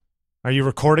Are you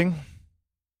recording?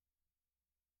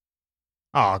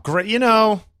 Oh, great.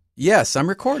 Yes, I'm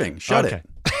recording. Shut it.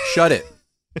 Shut it.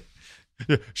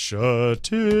 Shut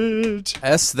it.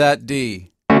 S that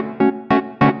D.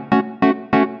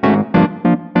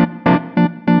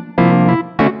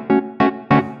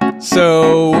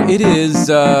 So it is,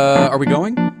 are we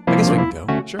going? I guess we can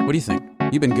go. Sure. What do you think?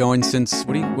 You've been going since,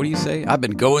 what do you say? I've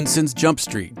been going since Jump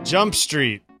Street. Jump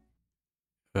Street.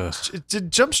 Ugh.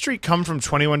 Did Jump Street come from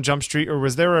 21 Jump Street, or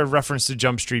was there a reference to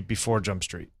Jump Street before Jump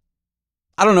Street?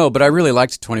 I don't know, but I really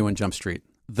liked 21 Jump Street.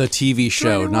 The TV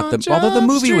show, although the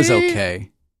movie was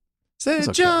okay. Say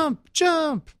okay.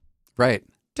 jump. Right.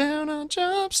 Down on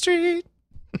Jump Street.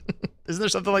 Isn't there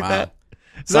something like Wow. that?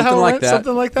 Is Something that how like it went? that.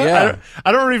 Something like that? Yeah.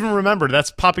 I don't even remember.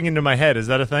 That's popping into my head. Is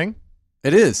that a thing?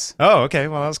 It is. Oh, okay.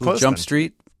 Well, that was close. Jump then.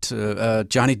 Street to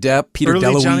Johnny Depp, Peter Early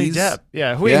DeLuise. Johnny Depp.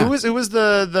 Yeah. Who was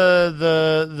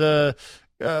the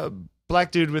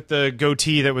black dude with the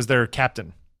goatee that was their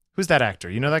captain? Who's that actor?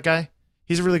 You know that guy?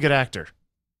 He's a really good actor.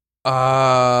 You know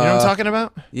what I'm talking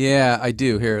about? Yeah, I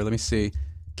do. Here, let me see.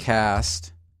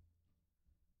 Cast.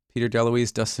 Peter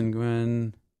DeLuise, Dustin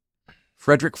Gwynn,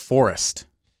 Frederick Forrest.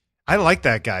 I like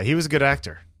that guy. He was a good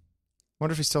actor.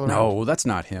 Wonder if he's still around. No, that's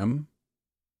not him.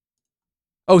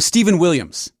 Oh, Stephen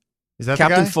Williams. Is that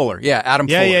Captain the guy? Fuller. Yeah, Adam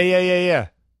Yeah, Fuller. yeah.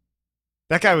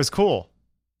 That guy was cool.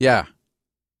 Yeah.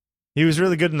 He was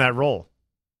really good in that role.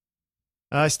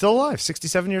 Still alive,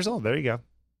 67 years old. There you go.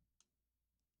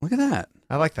 Look at that.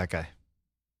 I like that guy.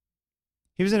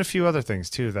 He was in a few other things,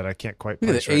 too, that I can't quite Look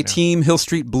at place the right A-Team, Hill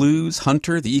Street Blues,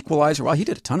 Hunter, The Equalizer. Wow, he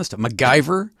did a ton of stuff.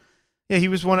 MacGyver. now. Yeah, he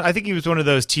was I think he was one of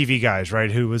those TV guys, right,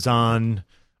 who was on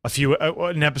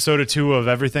an episode or two of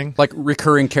everything. Like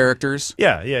recurring characters.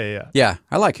 Yeah. Yeah,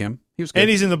 I like him. He was good. And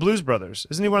he's in the Blues Brothers.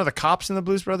 Isn't he one of the cops in the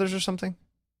Blues Brothers or something?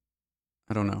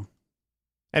 I don't know.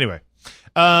 Anyway.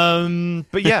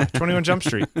 But yeah, 21 Jump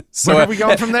Street. So Where are we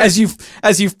going from there? As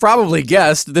you've probably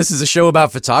guessed, this is a show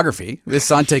about photography. This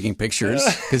is on taking pictures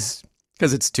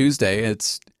because it's Tuesday.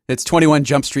 It's 21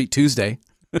 Jump Street Tuesday.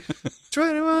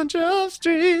 21 Jump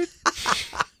Street.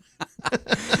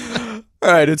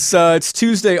 All right, it's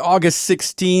Tuesday, August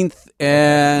 16th,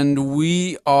 and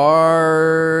we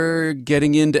are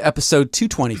getting into episode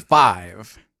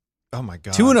 225. Oh my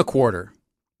God. 2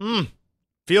 1/4.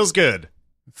 Feels good.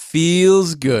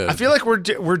 Feels good. I feel like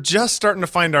we're just starting to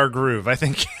find our groove. I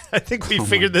think we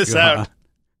figured this out.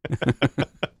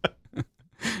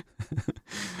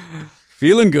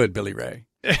 Feeling good, Billy Ray.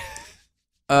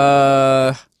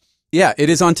 Yeah, it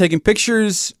is on Taking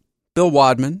Pictures. Bill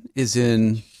Wadman is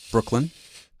in Brooklyn.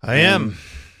 I am.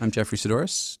 I'm Jeffrey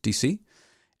Sidoris, DC.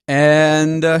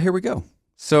 And here we go.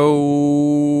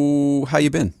 So, how you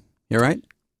been? You all right?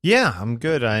 Yeah, I'm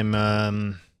good.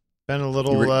 I'm been a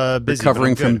little busy.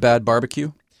 Recovering but I'm from good. bad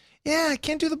barbecue? Yeah, I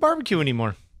can't do the barbecue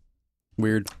anymore.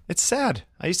 Weird. It's sad.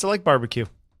 I used to like barbecue.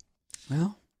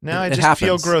 Well, Now it I just happens.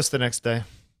 feel gross the next day.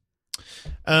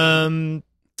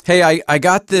 Hey, I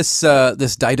got this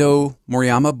Daido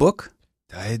Moriyama book.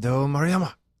 Daido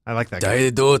Maruyama. I like that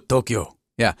guy. Daido Tokyo.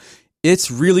 Yeah.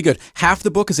 It's really good. Half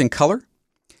the book is in color.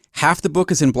 Half the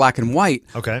book is in black and white.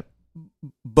 Okay.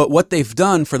 But what they've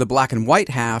done for the black and white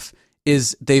half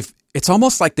is it's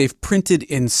almost like they've printed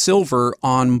in silver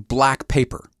on black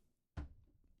paper.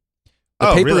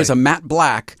 The paper really? is a matte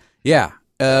black. Yeah.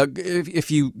 If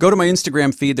you go to my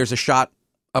Instagram feed, there's a shot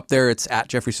up there. It's at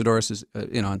Jeffrey Sidoris,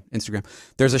 on Instagram.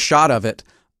 There's a shot of it.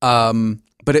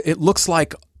 But it looks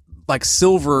like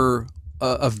silver,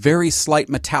 a very slight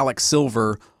metallic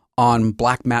silver on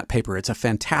black matte paper. It's a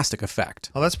fantastic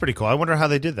effect. Oh, that's pretty cool. I wonder how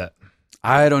they did that.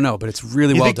 I don't know, but it's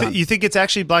really well done. You think it's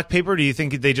actually black paper, or do you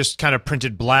think they just kind of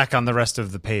printed black on the rest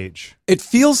of the page? It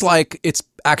feels like it's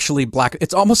actually black.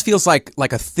 It almost feels like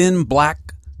a thin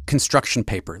black construction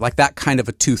paper, like that kind of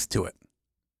a tooth to it.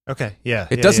 Okay, yeah.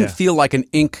 It doesn't feel like an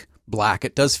ink black.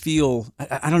 It does feel,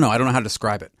 I don't know. I don't know how to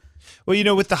describe it.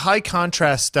 Well, with the high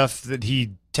contrast stuff that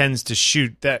he tends to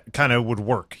shoot, that kind of would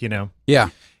work, Yeah.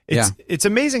 It's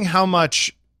amazing how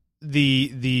much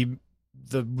the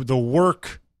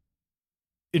work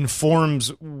informs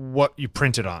what you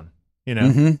printed on,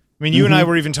 Mm-hmm. I mean, you and I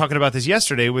were even talking about this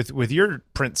yesterday with your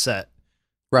print set.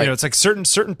 Right. It's like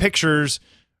certain pictures,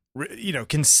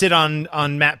 can sit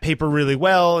on matte paper really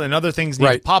well, and other things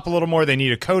need to pop a little more. They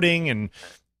need a coating,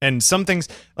 and some things,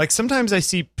 like sometimes I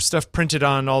see stuff printed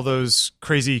on all those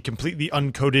crazy, completely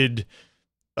uncoated,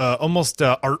 almost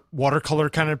art watercolor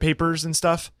kind of papers and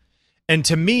stuff. And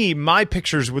to me, my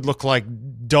pictures would look like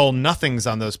dull nothings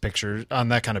on those pictures, on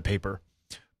that kind of paper.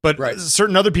 But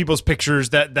certain other people's pictures,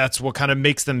 that's what kind of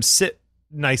makes them sit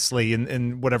nicely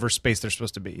in whatever space they're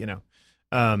supposed to be,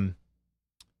 Yeah,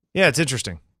 it's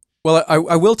interesting. Well,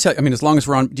 I will tell you, I mean, as long as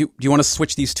we're on, do you want to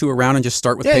switch these two around and just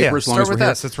start with paper? Yeah, as long start as with we're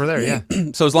that since we're there,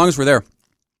 yeah. So as long as we're there,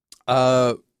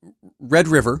 Red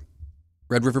River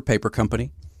Paper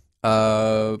Company,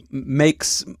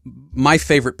 makes my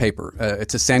favorite paper.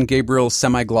 It's a San Gabriel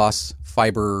semi-gloss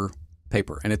fiber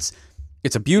paper, and it's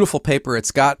a beautiful paper.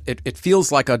 It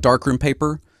feels like a darkroom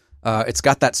paper. It's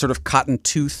got that sort of cotton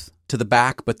tooth to the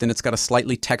back, but then it's got a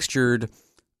slightly textured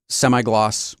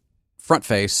semi-gloss front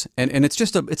face, and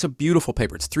it's a beautiful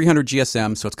paper. It's 300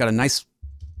 GSM, so it's got a nice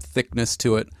thickness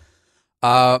to it.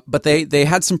 But they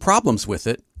had some problems with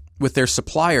it, with their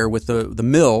supplier, with the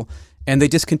mill, and they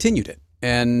discontinued it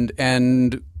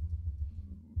and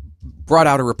brought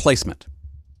out a replacement,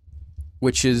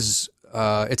 which is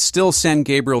it's still San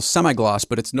Gabriel semi-gloss,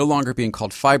 but it's no longer being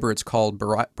called fiber. It's called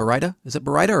Baryta. Is it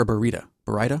Baryta or Baryta?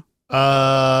 Baryta?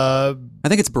 I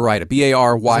think it's Baryta.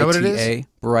 Baryta.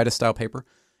 Baryta style paper.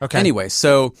 Okay. Anyway,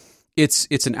 so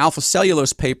it's an alpha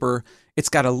cellulose paper. It's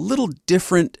got a little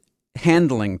different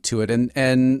handling to it,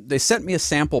 and they sent me a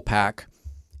sample pack,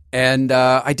 and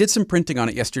I did some printing on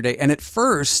it yesterday. And at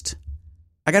first,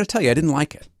 I got to tell you, I didn't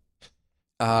like it.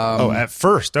 At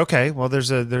first, okay. Well, is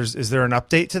there an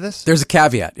update to this? There's a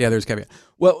caveat. Yeah, there's a caveat.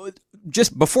 Well,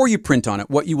 just before you print on it,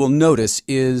 what you will notice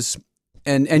is,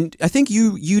 and I think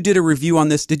you did a review on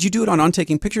this. Did you do it on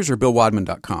OnTaking Pictures or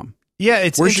BillWadman.com? Yeah,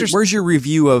 it's interesting. Where's your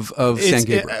review of San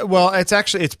Gabriel?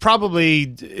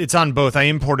 It's on both. I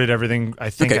imported everything.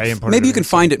 I think I imported. Maybe you can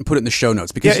find it and put it in the show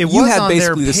notes, because you had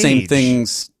basically the same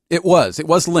things. It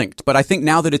was linked, but I think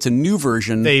now that it's a new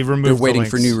version, they're waiting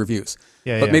for new reviews.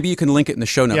 But maybe you can link it in the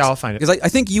show notes. Yeah, I'll find it. Because I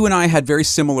think you and I had very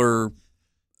similar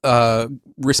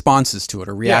responses to it,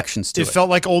 or reactions to it. It felt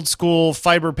like old school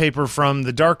fiber paper from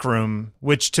the darkroom,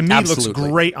 which to me looks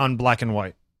great on black and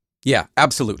white. Yeah,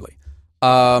 absolutely.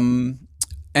 And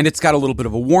it's got a little bit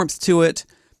of a warmth to it.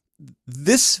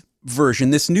 This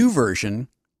new version,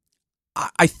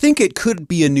 I think it could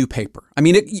be a new paper. I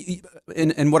mean,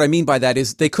 and what I mean by that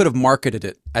is they could have marketed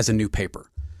it as a new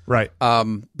paper. Right.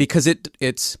 Because it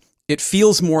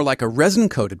feels more like a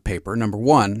resin-coated paper, number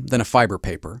one, than a fiber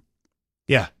paper.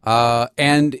 Yeah.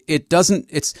 And it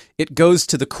goes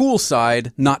to the cool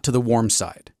side, not to the warm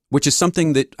side, which is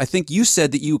something that I think you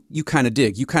said that you kind of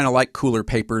dig. You kind of like cooler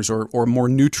papers or more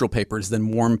neutral papers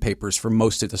than warm papers for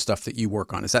most of the stuff that you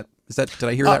work on. Is that did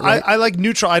I hear that right? I like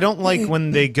neutral. I don't like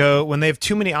when they have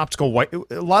too many optical white.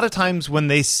 A lot of times when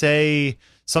they say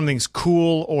something's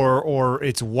cool or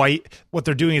it's white, what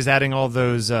they're doing is adding all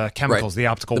those chemicals, the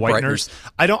optical whiteners.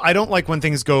 I don't like when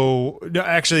things go,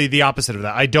 actually the opposite of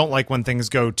that. I don't like when things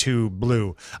go too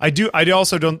blue. I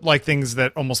also don't like things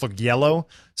that almost look yellow.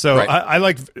 So I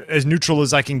like as neutral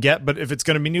as I can get, but if it's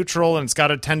going to be neutral and it's got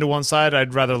to tend to one side,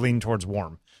 I'd rather lean towards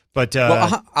warm. But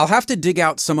I'll have to dig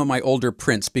out some of my older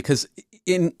prints, because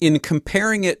in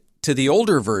comparing it to the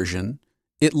older version,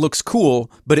 it looks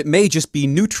cool, but it may just be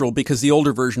neutral because the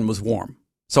older version was warm.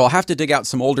 So I'll have to dig out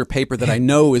some older paper that I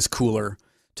know is cooler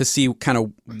to see kind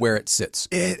of where it sits.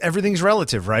 Everything's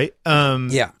relative, right?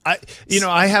 Yeah.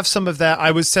 I have some of that. I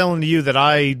was telling to you that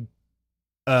I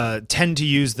tend to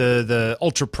use the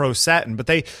Ultra Pro Satin, but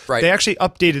they actually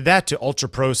updated that to Ultra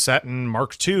Pro Satin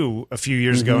Mark II a few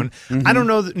years ago, and I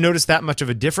don't notice that much of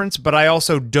a difference. But I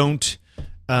also don't.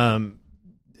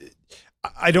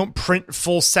 I don't print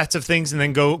full sets of things and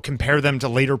then go compare them to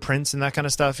later prints and that kind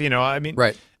of stuff. You know, I mean,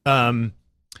 right.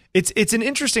 It's an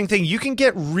interesting thing. You can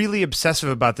get really obsessive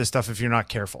about this stuff if you're not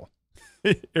careful.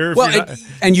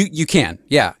 And you can,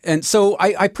 yeah. And so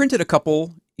I printed a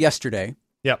couple yesterday.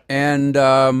 Yep. And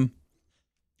I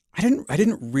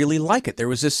didn't really like it. There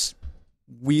was this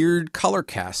weird color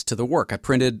cast to the work. I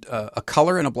printed a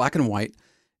color and a black and white,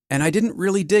 and I didn't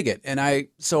really dig it. And I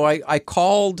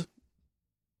called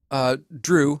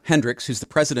Drew Hendricks, who's the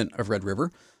president of Red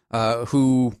River,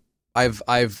 who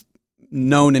I've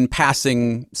known in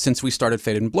passing since we started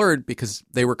Faded and Blurred, because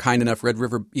they were kind enough, Red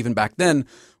River even back then,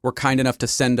 were kind enough to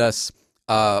send us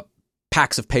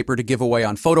packs of paper to give away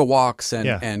on photo walks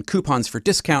and coupons for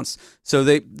discounts. So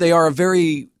they are a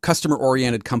very customer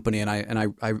oriented company, and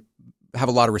I have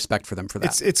a lot of respect for them for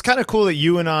that. It's kind of cool that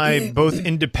you and I both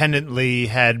independently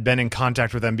had been in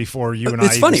contact with them before you and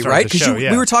it's I funny, even right? Because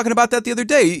we were talking about that the other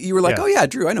day. You were like, "Oh yeah,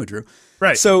 Drew, I know Drew."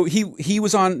 Right. So he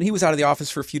was out of the office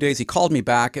for a few days. He called me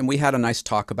back, and we had a nice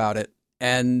talk about it.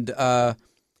 And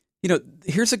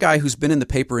here's a guy who's been in the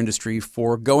paper industry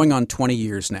for going on 20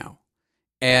 years now,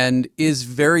 and is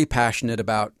very passionate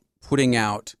about putting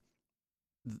out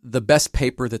the best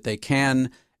paper that they can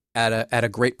at a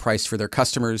great price for their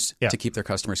customers to keep their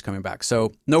customers coming back.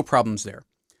 So no problems there.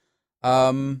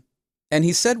 And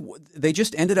he said they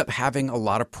just ended up having a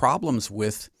lot of problems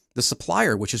with the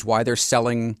supplier, which is why they're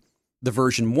selling the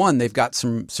version 1. They've got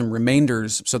some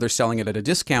remainders, so they're selling it at a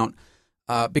discount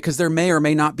because there may or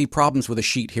may not be problems with a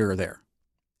sheet here or there,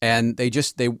 and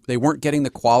they weren't getting the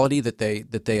quality that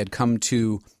they had come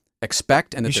to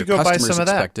expect and that their customers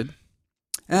expected.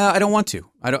 I don't want to.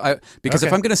 Because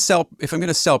if I'm going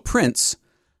to sell prints,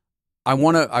 I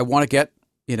want to get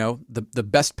the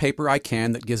best paper I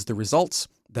can that gives the results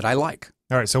that I like.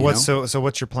 All right. So what's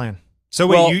your plan? So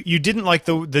wait, you didn't like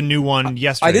the new one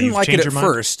yesterday? I didn't like it at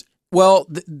first. Well,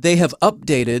 they have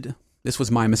updated. This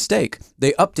was my mistake.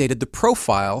 They updated the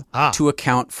profile to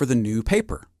account for the new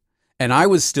paper, and I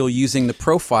was still using the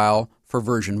profile for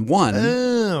version 1.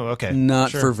 Oh, okay.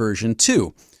 Not for version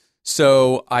 2.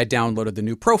 So I downloaded the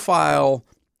new profile,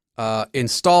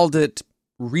 installed it,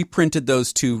 reprinted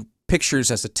those 2 pictures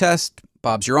as a test.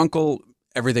 Bob's your uncle.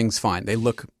 Everything's fine. They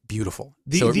look beautiful.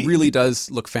 It really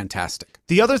does look fantastic.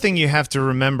 The other thing you have to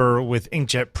remember with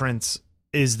inkjet prints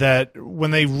is that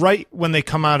when they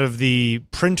come out of the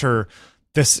printer,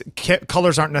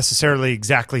 colors aren't necessarily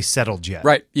exactly settled yet.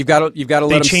 Right. You've got to let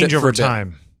them sit change over for a bit.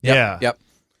 time. Yep.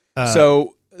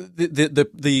 So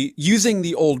the using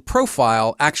the old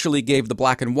profile actually gave the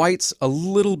black and whites a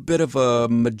little bit of a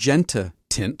magenta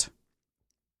tint.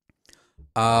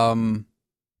 And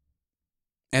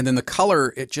then the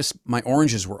color, my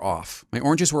oranges were off.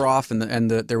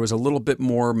 And there was a little bit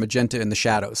more magenta in the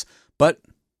shadows. But,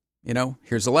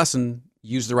 here's a lesson.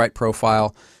 Use the right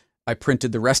profile. I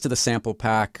printed the rest of the sample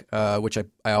pack, which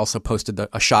I also posted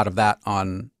a shot of that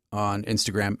on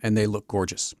Instagram, and they look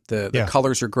gorgeous. The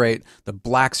colors are great. The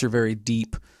blacks are very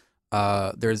deep.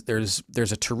 There's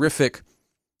a terrific,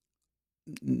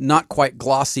 not quite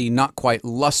glossy, not quite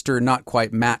luster, not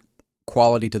quite matte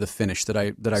quality to the finish that I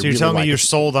really like. So you're telling me you're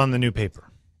sold on the new paper?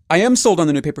 I am sold on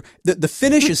the new paper. The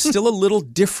finish is still a little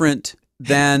different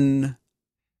than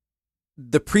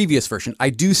the previous version.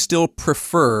 I do still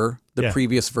prefer the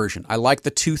previous version. I like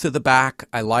the tooth of the back.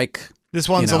 I like this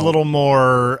one's a little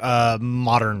more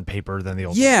modern paper than the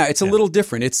old. Yeah, it's a little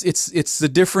different. It's the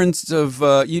difference of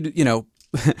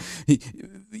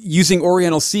using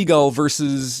Oriental Seagull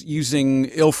versus using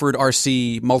Ilford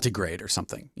RC multigrade or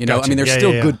something. Gotcha. I mean, they're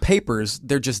still good papers.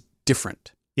 They're just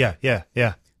different. Yeah.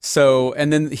 So,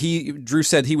 and then Drew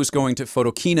said he was going to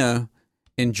Photokina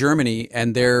in Germany,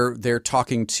 and they're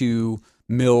talking to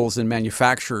mills and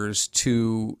manufacturers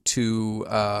to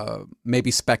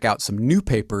maybe spec out some new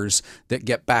papers that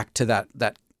get back to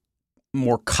that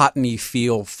more cottony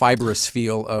feel, fibrous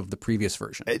feel of the previous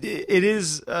version. It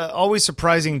is always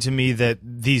surprising to me that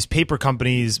these paper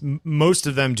companies, most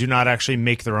of them do not actually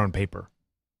make their own paper.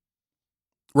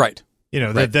 Right.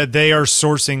 That they are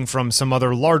sourcing from some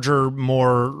other larger,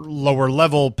 more lower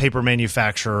level paper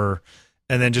manufacturer,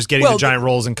 and then just getting the giant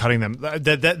rolls and cutting them.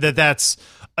 That's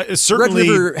certainly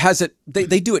Red River has it.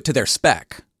 They do it to their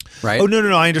spec, right? Oh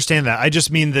no, I understand that. I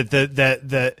just mean that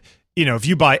if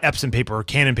you buy Epson paper or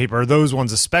Canon paper, those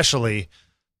ones especially,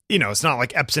 it's not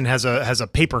like Epson has a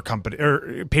paper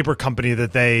company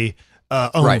that they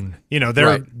own.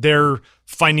 Right. They're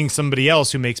finding somebody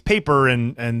else who makes paper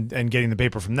and getting the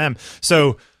paper from them.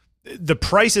 So the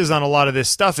prices on a lot of this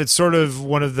stuff, it's sort of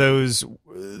one of those,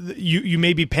 you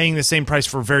may be paying the same price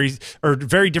for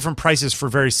very different prices for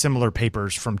very similar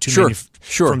papers from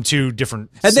from two different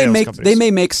and companies. They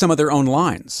may make some of their own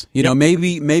lines.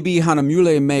 Maybe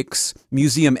Hanamulle makes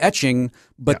museum etching,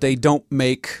 but they don't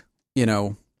make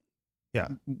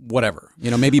whatever.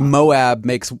 Maybe Moab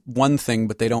makes one thing,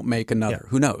 but they don't make another.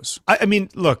 Who knows? I mean,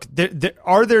 look,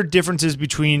 are there differences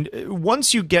between,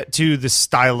 once you get to the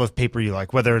style of paper you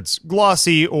like, whether it's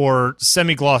glossy or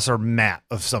semi-gloss or matte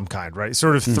of some kind, right?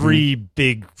 Sort of three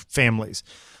big families.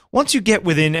 Once you get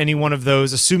within any one of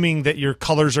those, assuming that your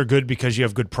colors are good because you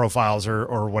have good profiles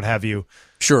or what have you.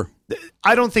 Sure.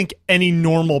 I don't think any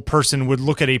normal person would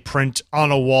look at a print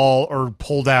on a wall or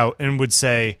pulled out and would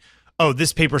say, oh,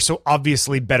 this paper is so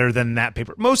obviously better than that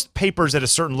paper. Most papers at a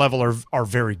certain level are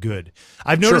very good.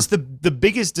 I've noticed the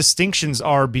biggest distinctions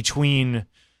are between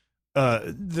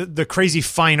the crazy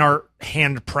fine art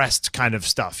hand pressed kind of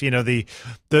stuff. The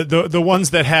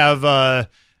ones that have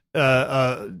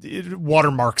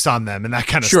watermarks on them and that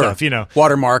kind of stuff.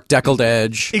 Watermark, deckled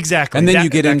edge, exactly. And then you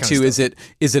get into is it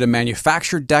a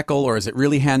manufactured decal or is it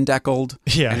really hand deckled?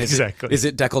 Yeah, and exactly. Is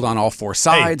it deckled on all four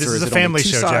sides? Hey, this or is is a it family only two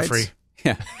show, sides? Jeffrey.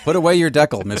 Yeah, put away your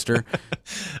decal, mister.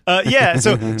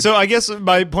 So I guess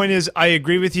my point is I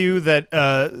agree with you that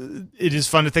it is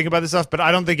fun to think about this stuff, but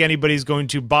I don't think anybody's going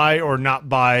to buy or not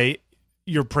buy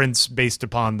your prints based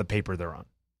upon the paper they're on.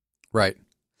 Right.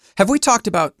 Have we talked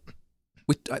about,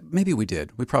 maybe we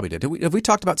did. We probably did. Have we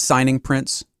talked about signing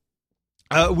prints?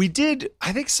 We did.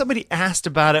 I think somebody asked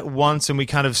about it once, and we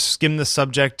kind of skimmed the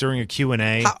subject during a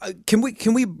Q&A. Can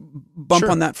we bump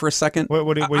on that for a second?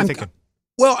 What are you thinking?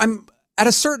 Well, I'm at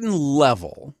a certain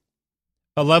level.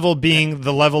 A level being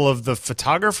the level of the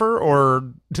photographer,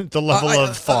 or the level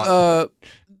of thought?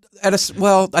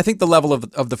 I think the level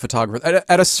of the photographer.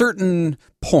 At a certain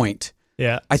point,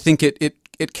 yeah, I think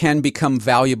it can become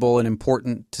valuable and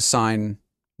important to sign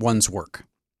one's work.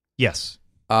 Yes.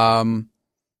 But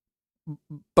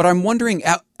I'm wondering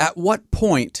at what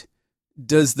point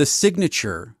does the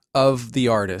signature of the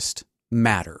artist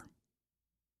matter?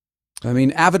 I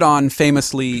mean, Avedon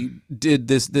famously did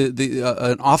this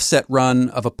an offset run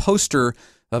of a poster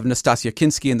of Nastassja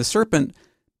Kinski and the Serpent.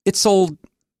 It sold,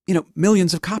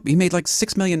 millions of copies. He made like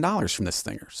 $6 million from this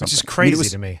thing or something. Which is crazy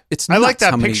to me. I like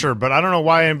that picture, but I don't know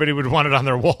why anybody would want it on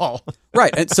their wall.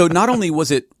 Right, and so not only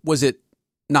was it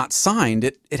not signed,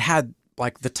 it had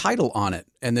like the title on it,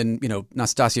 and then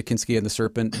Nastassja Kinski and the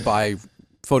Serpent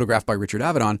photographed by Richard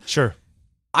Avedon. Sure.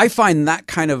 I find that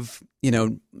kind of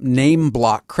name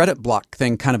block, credit block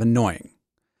thing kind of annoying.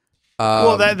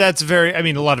 Well, that's very. I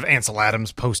mean, a lot of Ansel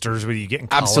Adams posters when you get in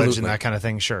college absolutely. And that kind of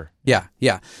thing. Sure. Yeah.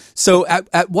 So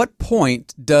at what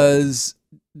point does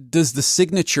the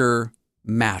signature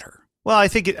matter? Well, I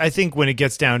think when it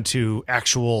gets down to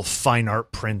actual fine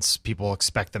art prints, people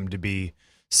expect them to be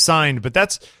signed, but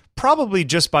that's probably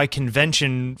just by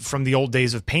convention from the old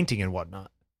days of painting and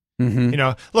whatnot.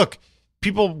 Mm-hmm. Look,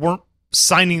 people weren't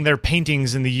signing their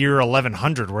paintings in the year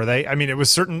 1100, were they? I mean,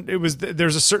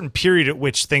 there's a certain period at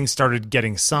which things started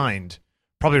getting signed,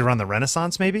 probably around the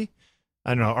Renaissance, maybe.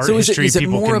 I don't know. Art history. Is it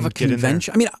more of a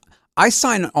convention? I mean, I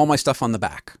sign all my stuff on the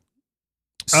back.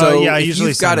 So I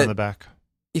usually sign on the back.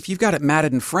 If you've got it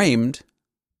matted and framed,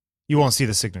 you won't see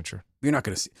the signature. You're not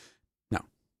going to see. No.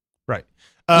 Right.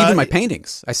 Even my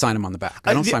paintings, I sign them on the back.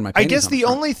 I don't sign my paintings. I guess the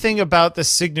only thing about the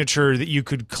signature that you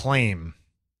could claim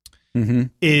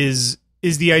is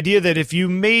the idea that if you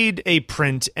made a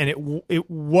print and it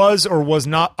was or was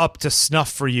not up to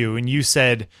snuff for you, and you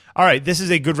said, all right, this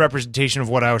is a good representation of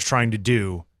what I was trying to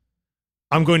do,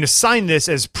 I'm going to sign this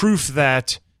as proof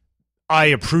that I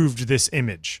approved this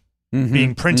image.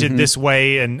 Being printed this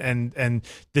way, and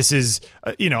this is,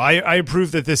 I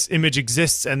approve that this image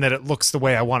exists and that it looks the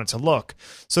way I want it to look,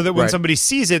 so that when somebody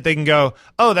sees it, they can go,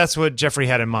 "Oh, that's what Jeffrey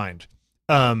had in mind."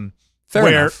 Fair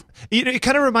enough. It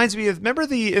kind of reminds me of, remember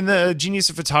in the Genius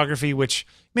of Photography, which,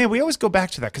 man, we always go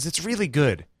back to that because it's really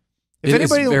good. If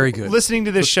anybody very good. listening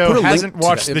to this show hasn't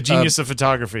watched the Genius of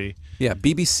Photography,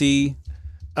 BBC.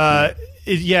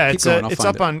 It's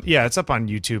up on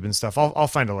YouTube and stuff. I'll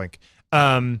find a link.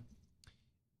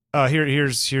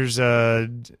 Here's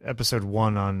episode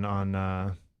 1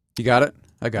 on. You got it?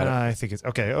 I got it. I think it's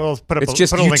okay. I'll put up. It's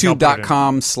just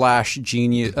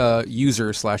youtube.com/genius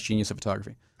user/genius of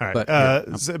photography. All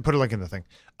right. So put a link in the thing.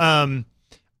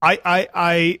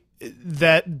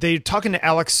 That they're talking to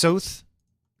Alex Soth.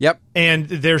 Yep. And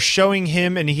they're showing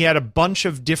him, and he had a bunch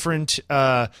of different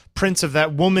prints of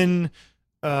that woman.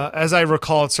 As I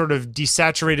recall, it's sort of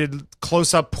desaturated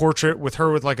close-up portrait with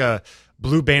her with like a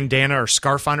blue bandana or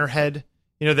scarf on her head.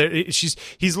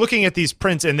 He's looking at these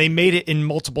prints, and they made it in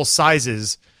multiple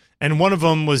sizes, and one of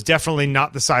them was definitely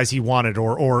not the size he wanted,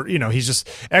 or he's just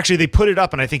actually, they put it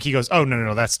up, and I think he goes, oh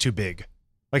no, that's too big.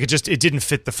 Like it didn't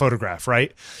fit the photograph,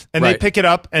 right? And they pick it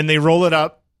up and they roll it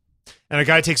up, and a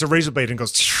guy takes a razor blade and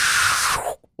goes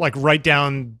like right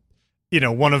down,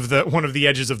 one of the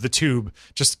edges of the tube,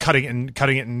 just cutting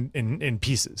it in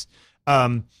pieces.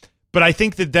 But I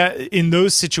think that in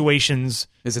those situations,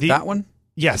 is it that one?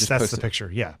 Yes, that's the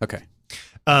picture. Yeah. Okay.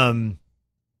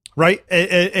 Right.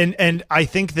 And I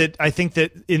think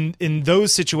that in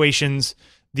those situations,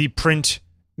 the print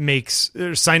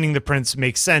signing the prints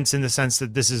makes sense in the sense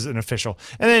that this is an official.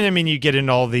 And then, I mean, you get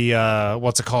into all the,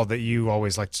 what's it called that you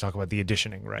always like to talk about, the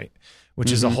editioning, right?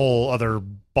 Which is a whole other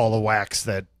ball of wax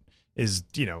that is,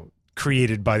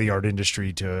 created by the art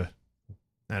industry to,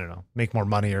 I don't know, make more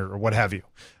money or what have you.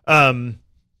 I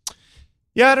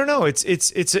don't know.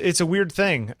 It's a weird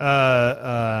thing.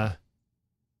 The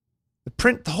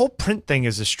whole print thing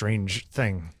is a strange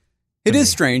thing. It is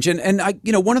strange. And I,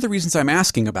 one of the reasons I'm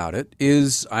asking about it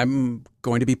is I'm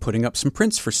going to be putting up some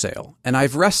prints for sale, and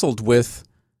I've wrestled with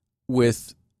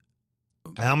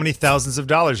how many thousands of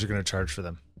dollars you're going to charge for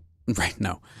them. Right.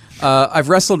 No, I've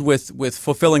wrestled with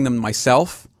fulfilling them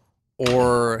myself,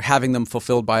 or having them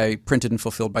printed and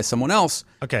fulfilled by someone else.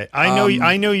 Okay,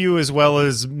 I know you as well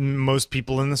as most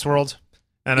people in this world,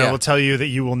 and I will tell you that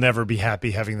you will never be happy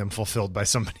having them fulfilled by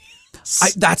somebody.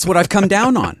 That's what I've come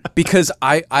down on, because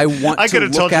I want I to could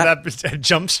have told look at, you that at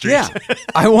Jump Street. Yeah,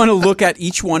 I want to look at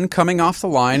each one coming off the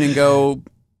line and go,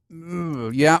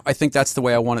 yeah, I think that's the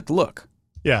way I want it to look.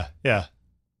 Yeah.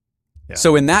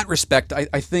 So in that respect,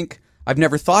 I think I've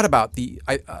never thought about the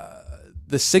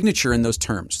signature in those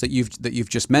terms that you've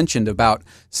just mentioned about.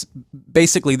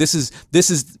 Basically, this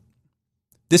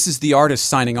is the artist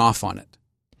signing off on it.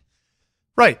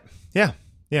 Right. Yeah.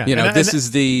 Yeah. This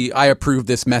is the I approve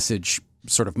this message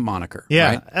sort of moniker.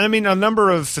 Yeah. Right? And I mean, a number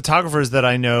of photographers that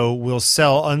I know will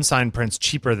sell unsigned prints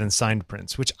cheaper than signed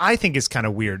prints, which I think is kind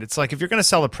of weird. It's like, if you're going to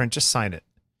sell a print, just sign it,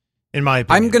 in my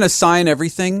opinion. I'm going to sign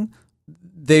everything.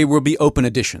 They will be open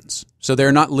editions, so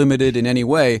they're not limited in any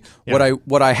way. Yeah.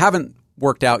 What I haven't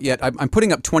worked out yet, I'm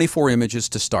putting up 24 images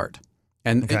to start,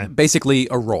 and basically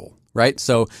a roll, right?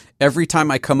 So every time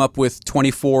I come up with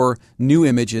 24 new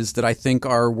images that I think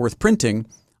are worth printing,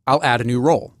 I'll add a new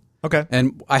roll. Okay.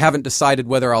 And I haven't decided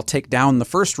whether I'll take down the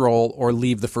first roll or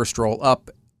leave the first roll up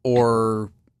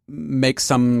or make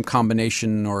some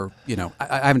combination, or,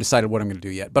 I haven't decided what I'm going to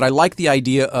do yet. But I like the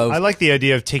idea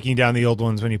of taking down the old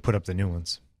ones when you put up the new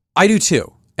ones. I do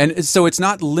too. And so it's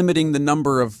not limiting the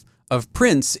number of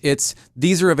prints. It's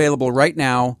these are available right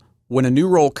now. When a new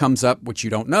roll comes up, which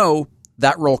you don't know,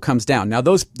 that roll comes down. Now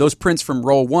those prints from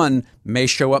roll 1 may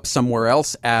show up somewhere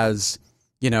else as,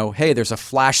 hey, there's a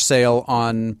flash sale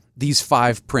on these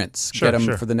 5 prints. Get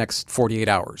them for the next 48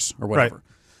 hours or whatever.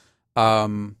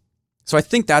 Right. So I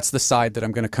think that's the side that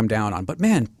I'm going to come down on. But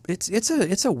man,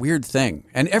 it's a weird thing,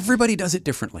 and everybody does it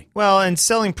differently. Well, and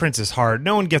selling prints is hard.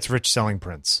 No one gets rich selling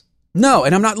prints. No,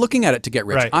 and I'm not looking at it to get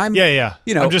rich. Right. I'm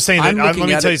just saying that. Let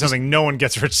me tell you something. No one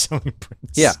gets rich selling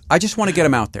prints. Yeah, I just want to get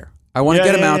them out there. I want to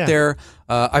get them out there.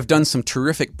 I've done some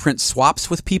terrific print swaps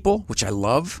with people, which I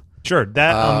love. Sure,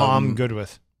 that I'm good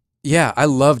with. Yeah, I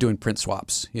love doing print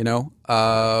swaps. We're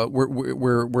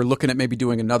looking at maybe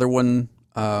doing another one.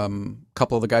 A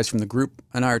couple of the guys from the group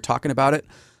and I are talking about it.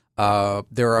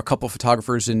 There are a couple of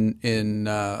photographers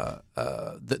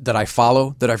that I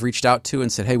follow that I've reached out to and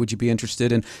said, hey, would you be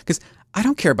interested in? Because I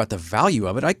don't care about the value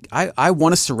of it. I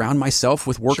want to surround myself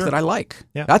with work that I like.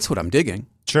 Yeah. That's what I'm digging.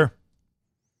 Sure.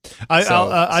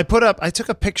 I took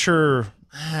a picture,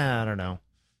 I don't know,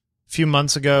 a few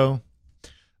months ago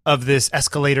of this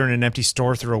escalator in an empty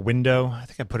store through a window. I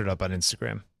think I put it up on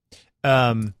Instagram.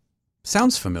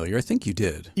 Sounds familiar. I think you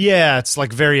did. Yeah, it's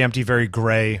like very empty, very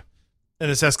gray.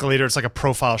 And this escalator, it's like a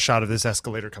profile shot of this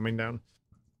escalator coming down.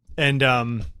 And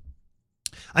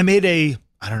I made a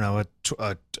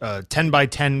 10 by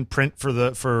 10 print for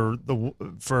there's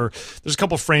a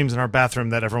couple frames in our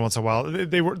bathroom that every once in a while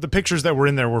the pictures that were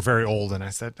in there were very old, and I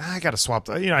said, I got to swap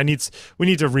that. We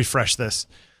need to refresh this.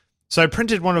 So I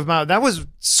printed one of my, that was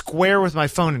square with my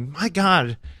phone, and my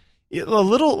God, a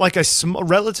little like a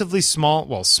relatively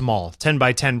small 10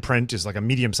 by 10 print is like a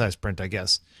medium-sized print, I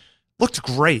guess. Looked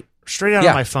great straight out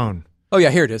of my phone. Oh yeah,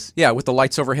 here it is. Yeah, with the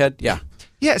lights overhead. Yeah.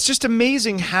 Yeah, it's just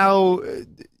amazing how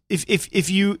if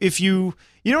you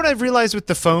know what I've realized with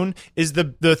the phone is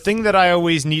the thing that I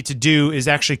always need to do is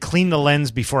actually clean the lens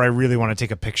before I really want to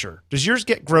take a picture. Does yours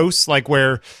get gross? Like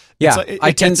where? Yeah,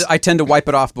 I tend to wipe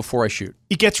it off before I shoot.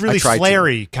 It gets really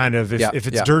flary, kind of if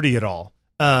it's dirty at all.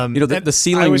 The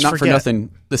ceiling, not for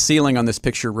nothing, the ceiling on this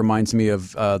picture reminds me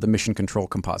of the Mission Control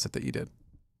composite that you did.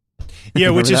 Yeah,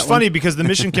 which is funny because the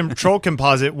Mission Control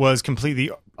composite was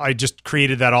completely, I just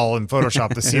created that all in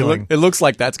Photoshop, the ceiling. It looks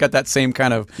like that. It's got that same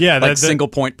kind of single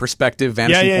point perspective,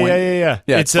 vanishing point. Yeah.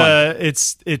 It's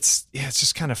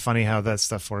just kind of funny how that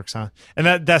stuff works, huh?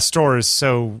 And that store is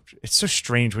so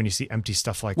strange when you see empty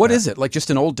stuff like that. What is it? Like just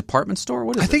an old department store?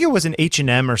 What is it? I think it was an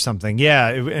H&M or something. Yeah,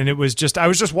 and it was just, I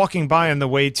was just walking by on the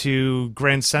way to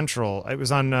Grand Central. It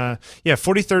was on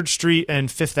 43rd Street and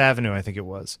 5th Avenue, I think it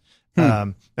was.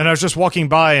 And I was just walking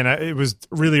by, and it was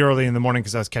really early in the morning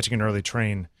because I was catching an early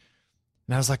train.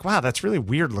 And I was like, wow, that's really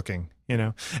weird looking.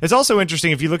 It's also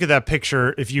interesting if you look at that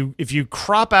picture, if you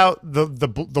crop out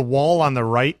the wall on the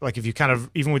right, like if you kind of,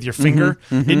 even with your finger,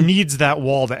 it needs that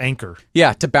wall to anchor.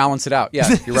 Yeah, to balance it out. Yeah,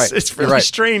 you're right. It's really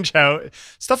strange how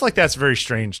stuff like that's very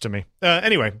strange to me.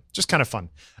 Anyway, just kind of fun.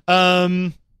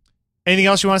 Anything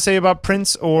else you want to say about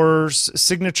prints or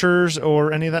signatures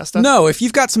or any of that stuff? No, if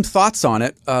you've got some thoughts on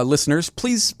it, listeners,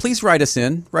 please write us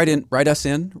in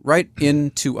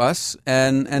to us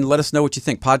and let us know what you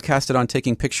think. Podcast it on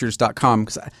takingpictures.com.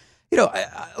 Because,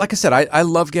 like I said, I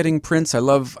love getting prints. I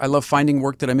love finding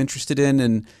work that I'm interested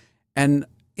in. And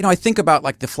I think about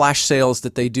like the flash sales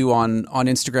that they do on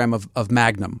Instagram of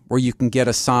Magnum, where you can get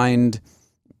a signed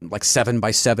like 7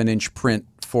 by 7 inch print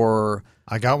for,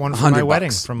 I got one for my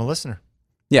wedding from a listener.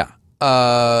 Yeah.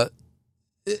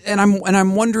 and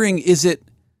I'm wondering, is it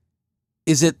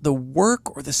the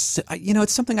work or the,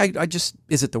 it's something I just,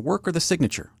 is it the work or the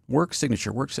signature? Work,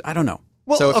 signature, work. I don't know.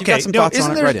 Well, so if you've got some thoughts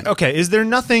on it, right in. Okay, is there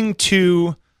nothing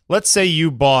to, let's say you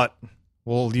bought,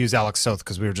 we'll use Alex Soth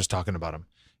because we were just talking about him.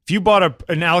 If you bought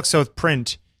an Alex Soth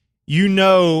print, you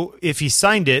know if he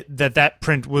signed it, that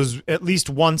print was at least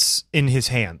once in his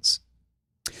hands.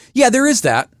 Yeah, there is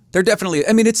that. There definitely,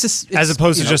 I mean, it's as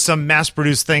opposed to just some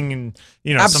mass-produced thing and,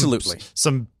 absolutely.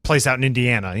 Some place out in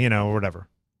Indiana, or whatever.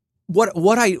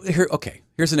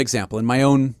 Here's an example. In my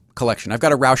own collection, I've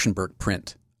got a Rauschenberg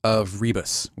print of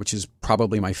Rebus, which is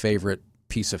probably my favorite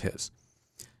piece of his.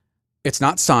 It's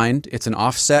not signed. It's an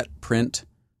offset print.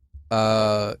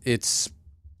 It's,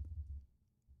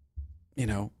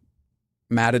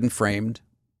 matted and framed,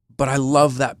 but I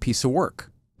love that piece of work.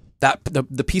 That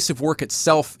the piece of work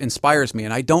itself inspires me,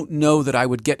 and I don't know that I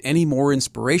would get any more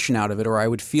inspiration out of it or I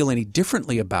would feel any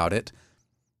differently about it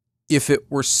if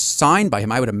it were signed by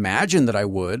him. I would imagine that I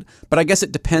would, but I guess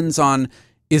it depends on,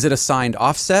 is it a signed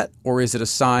offset or is it a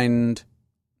signed,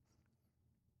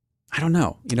 I don't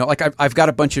know. Like I've got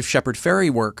a bunch of Shepard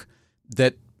Fairey work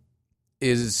that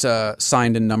is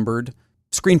signed and numbered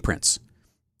screen prints.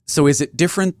 So is it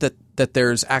different that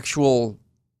there's actual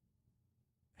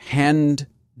hand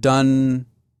done,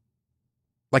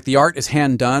 like the art is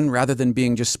hand done rather than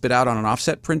being just spit out on an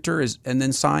offset printer and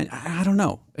then signed? I don't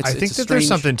know. I think that there's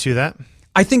something to that.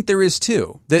 I think there is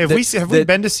too. Have we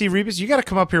been to see Rebus? You got to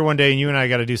come up here one day, and you and I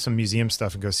got to do some museum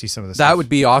stuff and go see some of this. That would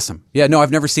be awesome. Yeah, no,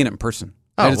 I've never seen it in person.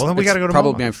 Oh, well, then we got to go to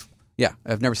MoMA.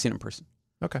 I've never seen it in person.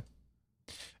 Okay.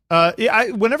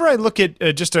 Whenever I look at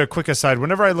just a quick aside,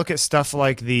 whenever I look at stuff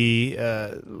like the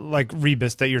like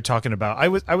Rebus that you're talking about, I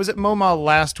was at MoMA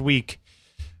last week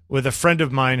with a friend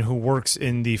of mine who works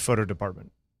in the photo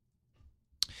department,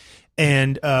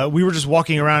 and we were just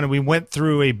walking around and we went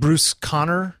through a Bruce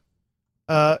Conner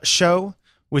show,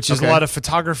 which is a lot of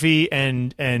photography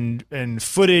and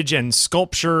footage and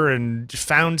sculpture and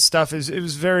found stuff. It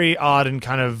was very odd and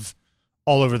kind of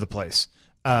all over the place.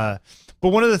 But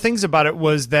one of the things about it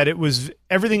was that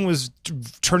everything was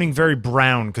turning very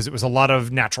brown because it was a lot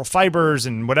of natural fibers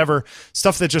and whatever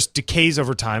stuff that just decays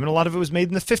over time. And a lot of it was made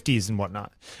in the 50s and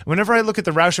whatnot. Whenever I look at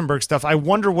the Rauschenberg stuff, I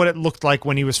wonder what it looked like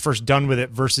when he was first done with it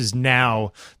versus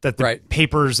now that the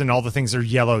papers and all the things are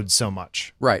yellowed so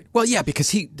much. Right. Well, yeah,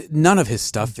 because none of his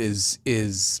stuff is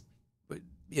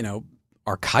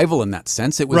archival in that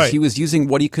sense. It was he was using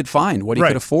what he could find, what he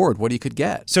could afford, what he could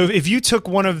get. So if you took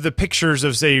one of the pictures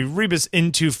of, say, Rebus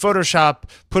into Photoshop,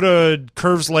 put a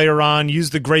curves layer on, use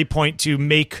the gray point to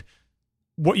make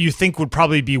what you think would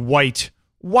probably be white,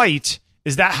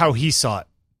 is that how he saw it?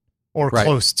 Or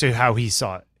close to how he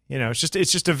saw it?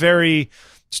 It's just a very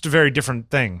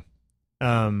different thing.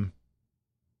 And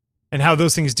how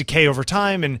those things decay over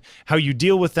time and how you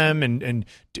deal with them. And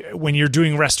when you're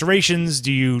doing restorations,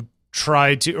 do you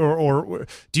try to, or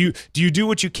do you do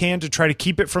what you can to try to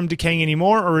keep it from decaying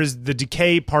anymore, or is the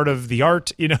decay part of the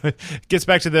art? It gets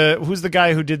back to who's the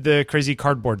guy who did the crazy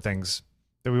cardboard things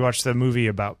that we watched the movie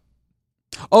about?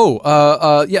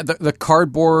 The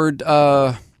cardboard,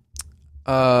 not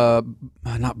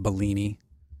Bellini,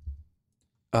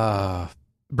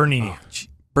 Bernini.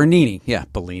 Bernini, yeah,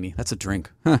 Bellini. That's a drink.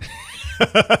 Huh.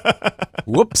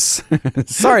 Whoops.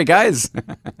 Sorry, guys.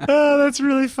 Oh, that's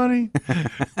really funny.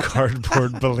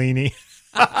 Cardboard Bellini.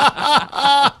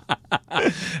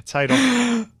 Title.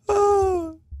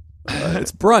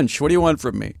 It's brunch. What do you want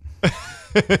from me?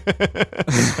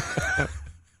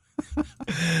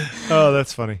 Oh,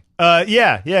 that's funny.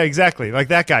 Yeah, exactly. Like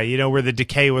that guy, where the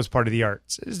decay was part of the art.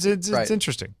 It's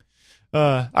interesting.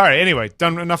 All right. Anyway,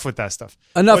 done enough with that stuff.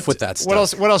 What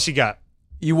else you got?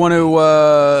 You want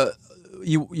to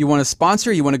you want to sponsor?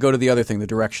 Or you want to go to the other thing, the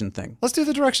direction thing? Let's do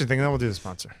the direction thing, and then we'll do the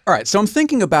sponsor. All right. So I'm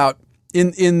thinking about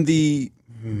in the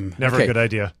never a good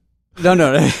idea.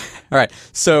 No. All right.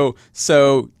 So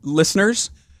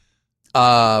listeners,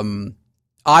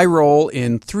 I roll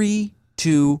in 3,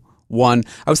 2, 1.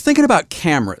 I was thinking about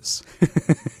cameras.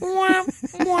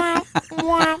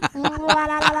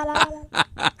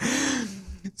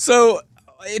 So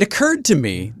it occurred to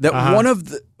me that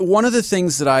one of the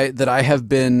things that I have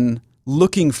been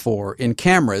looking for in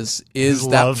cameras is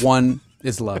love.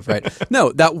 Love, right?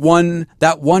 No, that one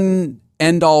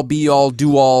end all be all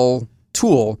do all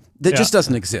tool that just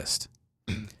doesn't exist.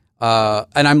 And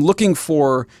I'm looking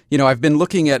for, I've been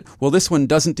looking at, well, this one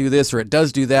doesn't do this or it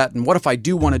does do that. And what if I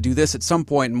do want to do this at some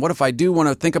point? And what if I do want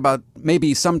to think about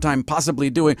maybe sometime possibly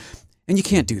doing, and you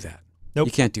can't do that. Nope.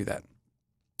 You can't do that.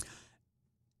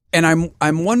 And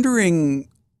I'm wondering,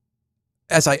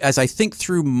 as I think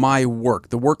through my work,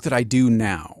 the work that I do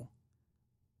now,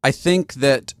 I think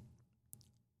that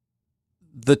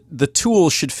the tool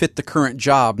should fit the current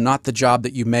job, not the job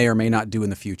that you may or may not do in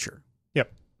the future.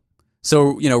 Yep.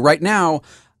 So, right now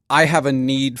I have a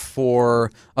need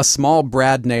for a small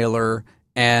brad nailer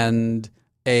and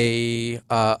a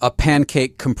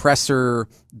pancake compressor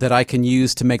that I can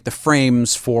use to make the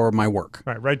frames for my work.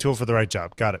 Right tool for the right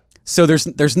job. Got it. So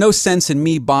there's no sense in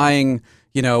me buying,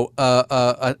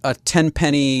 a 10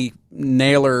 penny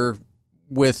nailer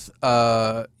with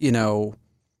a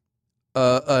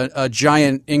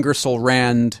giant Ingersoll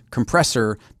Rand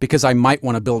compressor because I might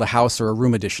want to build a house or a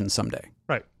room addition someday.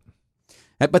 Right.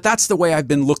 But that's the way I've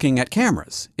been looking at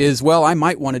cameras is, well, I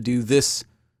might want to do this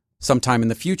sometime in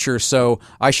the future, so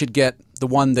I should get the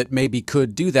one that maybe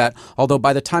could do that. Although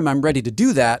by the time I'm ready to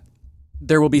do that,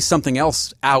 there will be something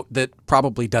else out that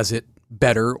probably does it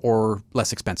better or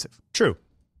less expensive. True.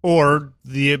 Or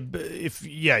if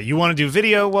you want to do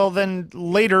video, well, then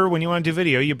later when you want to do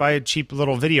video, you buy a cheap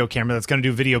little video camera that's going to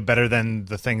do video better than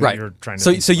the thing that you're trying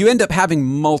to do. So you end up having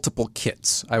multiple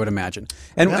kits, I would imagine.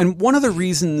 And one of the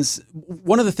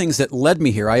things that led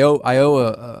me here, I owe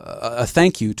a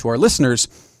thank you to our listeners,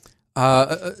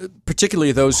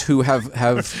 particularly those who have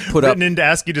put up... written in to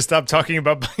ask you to stop talking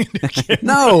about buying a new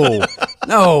camera.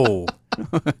 No.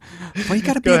 Why you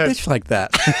got to be a bitch like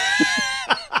that?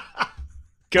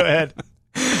 Go ahead.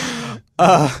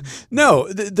 No,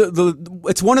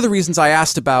 it's one of the reasons I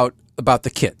asked about the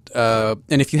kit.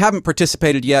 And if you haven't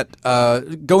participated yet,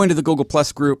 go into the Google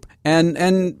Plus group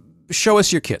and show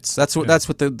us your kits. That's what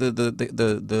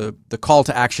the call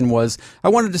to action was. I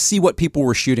wanted to see what people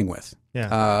were shooting with.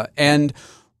 Yeah. And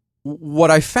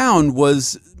what I found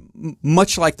was,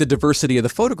 much like the diversity of the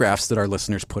photographs that our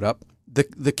listeners put up,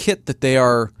 the kit that they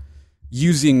are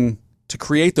using to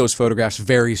create those photographs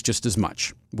varies just as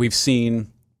much. We've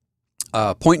seen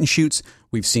point and shoots,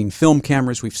 we've seen film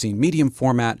cameras, we've seen medium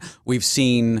format, we've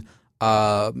seen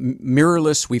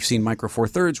mirrorless, we've seen micro four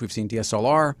thirds, we've seen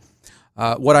DSLR.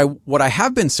 What I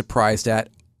have been surprised at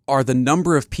are the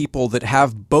number of people that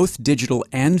have both digital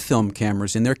and film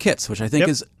cameras in their kits, which I think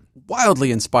is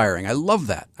wildly inspiring. I love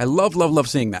that. I love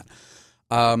seeing that.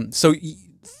 So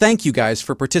thank you guys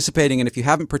for participating. And if you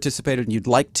haven't participated and you'd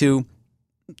like to,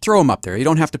 throw them up there. You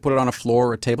don't have to put it on a floor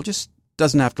or a table. Just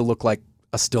doesn't have to look like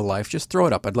a still life. Just throw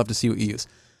it up. I'd love to see what you use.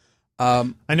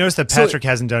 I noticed that Patrick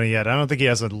hasn't done it yet. I don't think he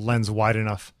has a lens wide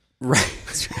enough. Right.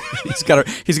 He's got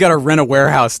to rent a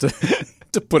warehouse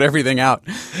to put everything out.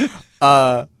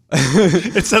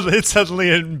 It's suddenly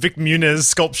a Vic Muniz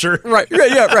sculpture. Right.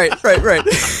 Right.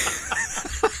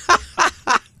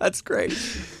 That's great.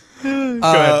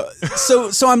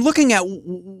 So I'm looking at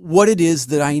what it is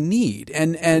that I need,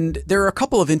 and there are a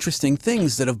couple of interesting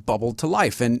things that have bubbled to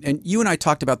life. And you and I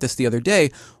talked about this the other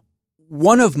day.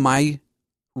 One of my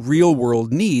real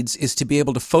world needs is to be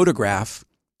able to photograph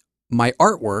my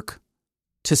artwork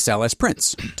to sell as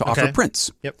prints, to offer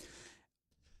prints. Yep.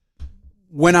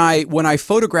 When I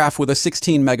photograph with a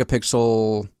 16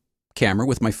 megapixel camera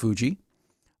with my Fuji,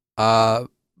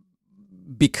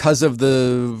 because of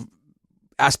the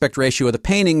aspect ratio of the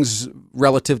paintings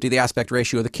relative to the aspect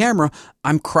ratio of the camera,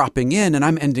 I'm cropping in and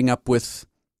I'm ending up with,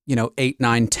 8,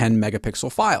 9, 10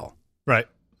 megapixel file. Right.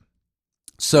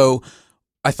 So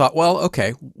I thought, well,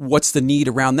 okay, what's the need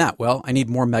around that? Well, I need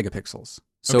more megapixels.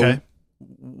 So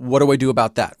what do I do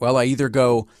about that? Well, I either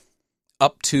go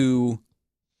up to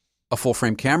a full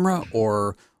frame camera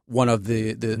or one of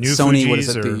the new Sony, Fujis, what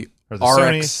is it? The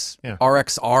RX,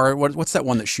 RXR. What's that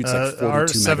one that shoots like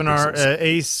 42 R7R, megapixels?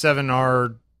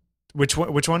 A7R.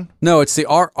 Which one? No, it's the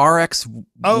RX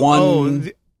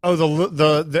one.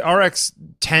 The RX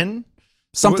 10.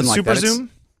 Something like Super that. Zoom.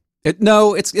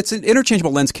 It's an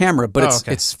interchangeable lens camera, but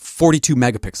it's 42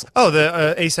 megapixels. Oh,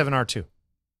 the A7R2.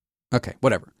 Okay,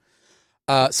 whatever.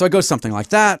 So I go something like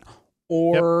that,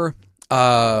 or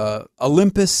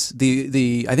Olympus. I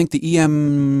think the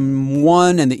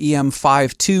EM1 and the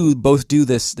EM5 both do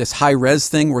this high res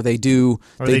thing where they do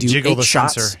jiggle 8 the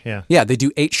shots. sensor. Yeah, they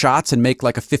do 8 shots and make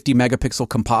like a 50 megapixel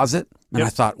composite. And I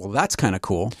thought, well, that's kind of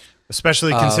cool.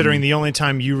 Especially considering the only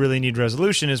time you really need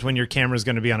resolution is when your camera is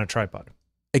going to be on a tripod.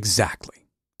 Exactly.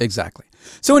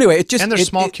 So anyway, and they're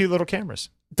small, cute little cameras.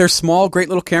 They're small, great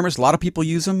little cameras. A lot of people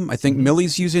use them. I think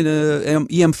Millie's using an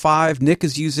EM5. Nick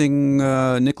is using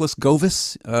Nicholas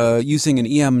Govis using an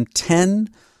EM10.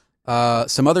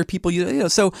 Some other people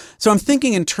use. So I'm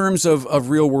thinking in terms of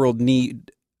real world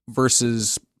need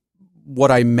versus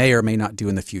what I may or may not do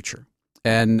in the future,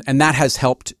 and that has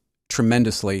helped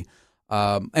tremendously.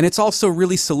 And it's also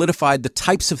really solidified the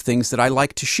types of things that I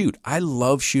like to shoot. I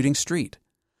love shooting street.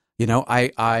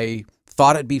 I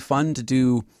thought it'd be fun to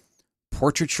do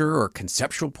portraiture or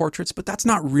conceptual portraits, but that's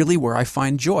not really where I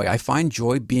find joy. I find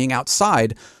joy being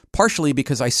outside, partially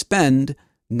because I spend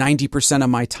 90% of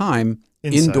my time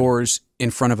indoors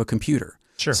in front of a computer.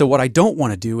 Sure. So what I don't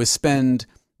want to do is spend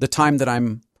the time that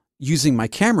I'm using my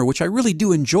camera, which I really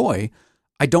do enjoy.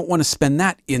 I don't want to spend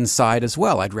that inside as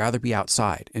well. I'd rather be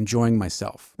outside, enjoying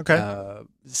myself,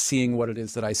 seeing what it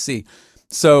is that I see.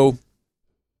 So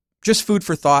just food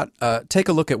for thought. Take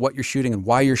a look at what you're shooting and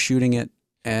why you're shooting it,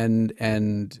 and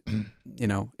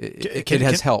it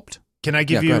has helped. Can I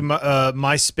give you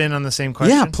my spin on the same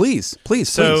question? Yeah, please.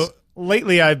 So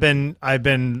lately, I've been I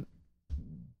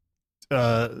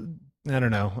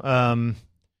don't know,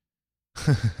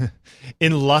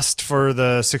 in lust for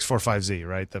the 645Z,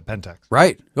 right? The Pentax.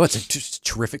 Right. Oh, it's a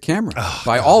terrific camera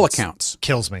by all accounts.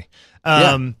 Kills me.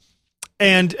 And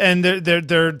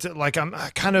they're like, I'm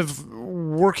kind of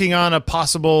working on a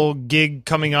possible gig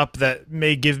coming up that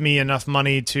may give me enough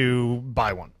money to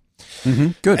buy one. Mm-hmm.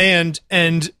 Good. And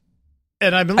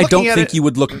I've been looking at it. I don't think you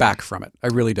would look back from it. I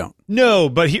really don't. No,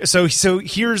 but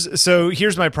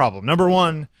here's my problem. Number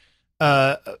one,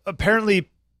 apparently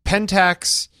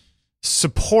Pentax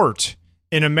support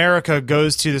in America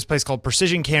goes to this place called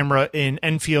Precision Camera in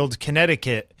Enfield,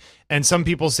 Connecticut, and some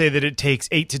people say that it takes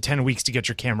 8 to 10 weeks to get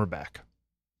your camera back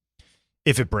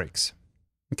if it breaks.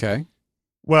 Okay.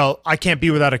 Well, I can't be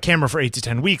without a camera for 8 to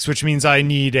 10 weeks, which means I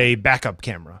need a backup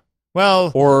camera.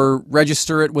 Well, or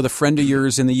register it with a friend of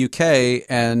yours in the UK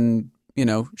and,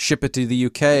 ship it to the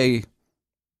UK,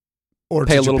 or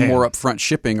pay a little more upfront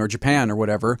shipping, or Japan or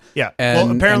whatever. Yeah.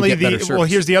 Well, apparently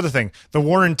here's the other thing. The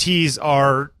warranties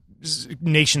are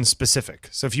nation specific.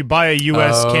 So if you buy a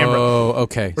US camera,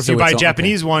 okay. Or if you buy a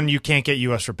Japanese one, you can't get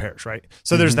US repairs, right?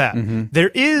 So there's that. Mm-hmm.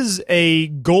 There is a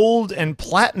gold and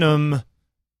platinum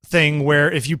thing where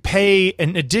if you pay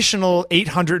an additional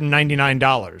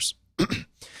 $899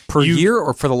 per year,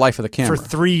 or for the life of the camera? For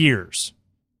 3 years.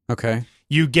 Okay.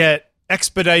 You get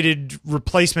expedited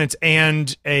replacements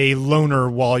and a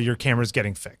loaner while your camera's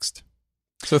getting fixed.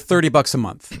 So $30 a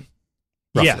month.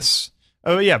 Roughly. Yes.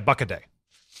 Oh yeah, $1 a day.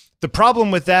 The problem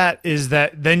with that is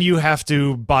that then you have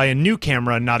to buy a new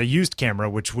camera, not a used camera,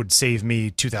 which would save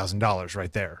me $2,000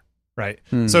 right there. Right.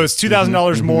 So it's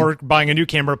 $2,000 more buying a new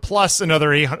camera plus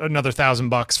another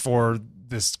 $1,000 for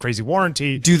this crazy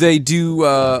warranty. Do they do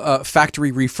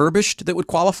factory refurbished that would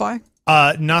qualify?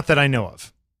 Not that I know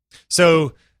of.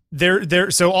 So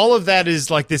so all of that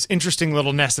is like this interesting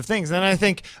little nest of things. And then I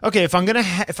think, okay, if I'm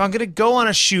gonna go on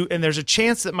a shoot and there's a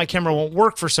chance that my camera won't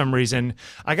work for some reason,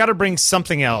 I got to bring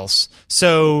something else.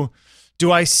 So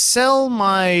do I sell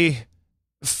my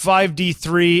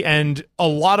 5D3 and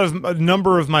a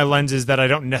number of my lenses that I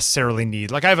don't necessarily need?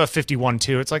 Like I have a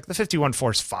 51.2. It's like the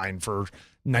 51.4 is fine for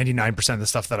 99% of the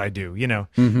stuff that I do,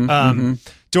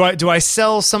 Do I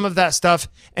sell some of that stuff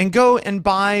and go and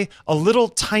buy a little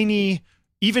tiny,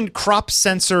 even crop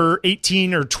sensor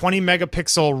 18 or 20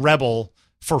 megapixel Rebel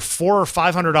for $400 or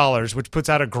 $500, which puts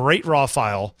out a great raw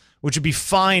file, which would be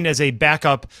fine as a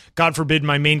backup? God forbid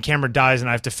my main camera dies and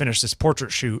I have to finish this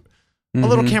portrait shoot. A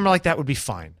little camera like that would be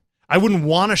fine. I wouldn't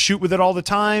want to shoot with it all the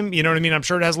time. You know what I mean? I'm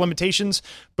sure it has limitations,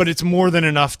 but it's more than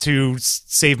enough to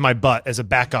save my butt as a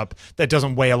backup that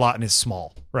doesn't weigh a lot and is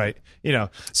small, right?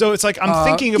 So it's like I'm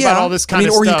thinking about all this kind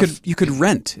of stuff. Or you could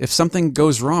rent if something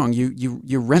goes wrong. You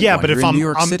rent. Yeah, but if you're in New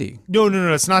York City. No.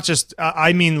 It's not just.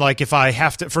 I mean, like if I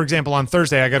have to, for example, on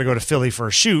Thursday I got to go to Philly for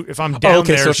a shoot. If I'm down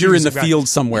there, so if you're in the field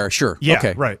somewhere, sure. Yeah,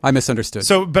 okay, right. I misunderstood.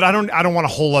 So, but I don't want a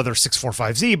whole other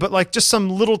 645Z, but like just some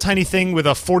little tiny thing with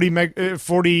a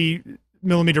 40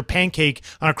 millimeter pancake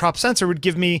on a crop sensor would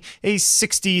give me a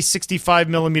 65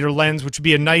 millimeter lens, which would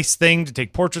be a nice thing to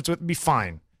take portraits with. It'd be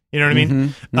fine. You know what I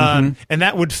mean? And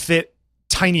that would fit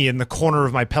tiny in the corner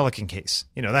of my Pelican case,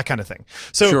 that kind of thing.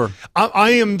 So sure.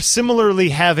 I am similarly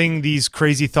having these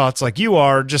crazy thoughts like you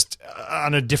are, just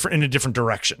in a different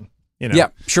direction.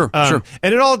 Yeah, sure. And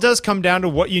it all does come down to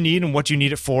what you need and what you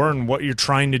need it for and what you're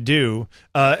trying to do.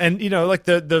 And like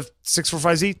the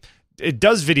 645Z, it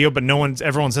does video, but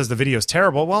everyone says the video is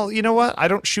terrible. Well, you know what? I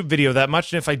don't shoot video that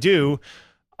much. And if I do,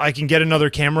 I can get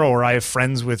another camera, or I have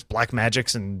friends with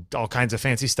Blackmagics and all kinds of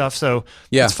fancy stuff. So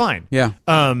it's fine. Yeah.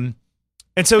 And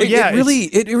so,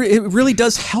 it really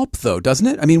does help though, doesn't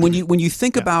it? I mean, when you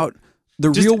think about the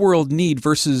real world need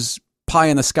versus pie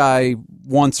in the sky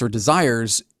wants or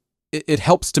desires, it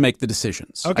helps to make the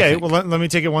decisions. Okay. Well, let me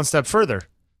take it one step further.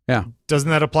 Yeah. Doesn't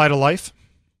that apply to life?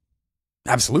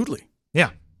 Absolutely. Yeah.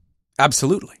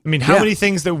 Absolutely. I mean, how many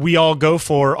things that we all go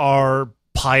for are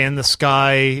pie in the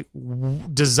sky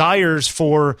desires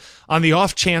for on the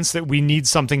off chance that we need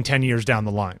something 10 years down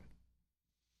the line?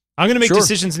 I'm going to make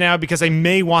decisions now because I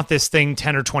may want this thing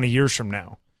 10 or 20 years from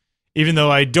now, even though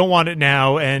I don't want it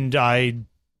now. And I,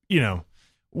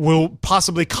 will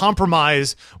possibly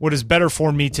compromise what is better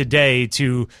for me today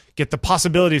to get the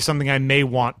possibility of something I may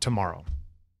want tomorrow.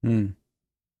 Mm.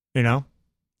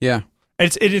 Yeah.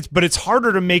 But it's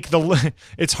harder to make the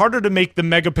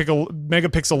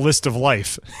megapixel list of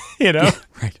life, Yeah,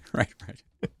 right.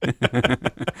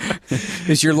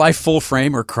 Is your life full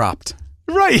frame or cropped?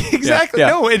 Right, exactly.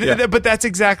 Yeah. But that's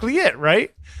exactly it,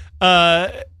 right?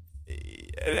 And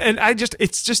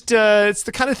it's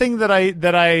the kind of thing that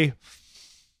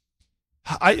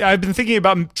I've been thinking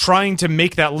about trying to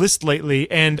make that list lately,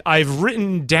 and I've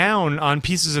written down on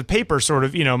pieces of paper sort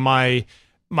of,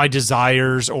 my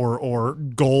desires or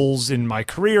goals in my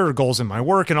career or goals in my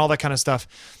work and all that kind of stuff.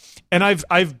 And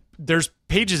there's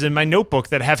pages in my notebook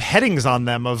that have headings on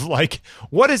them of like,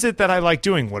 what is it that I like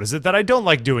doing? What is it that I don't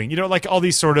like doing? Like all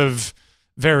these sort of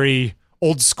very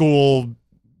old school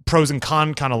pros and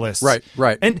cons kind of lists.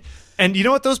 Right. And you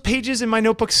know what? Those pages in my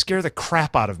notebook scare the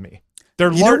crap out of me.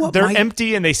 They're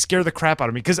empty and they scare the crap out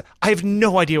of me because I have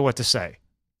no idea what to say.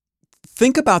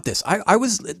 Think about this.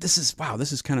 This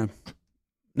is kind of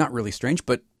not really strange,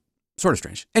 but sort of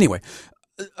strange. Anyway,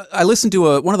 I listened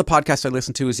to one of the podcasts I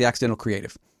listened to is The Accidental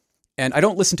Creative. And I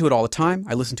don't listen to it all the time.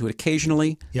 I listen to it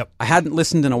occasionally. Yep. I hadn't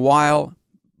listened in a while,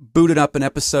 booted up an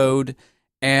episode,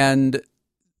 and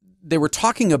they were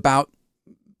talking about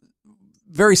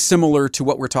very similar to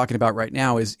what we're talking about right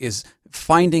now is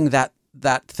finding that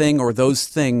thing or those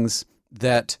things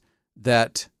that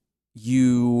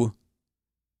you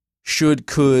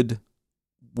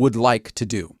would like to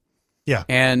do. Yeah.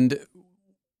 And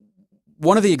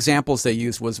one of the examples they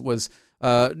used was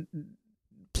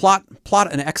plot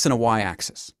an X and a Y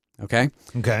axis. Okay.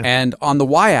 And on the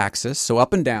Y axis, so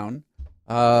up and down,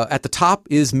 at the top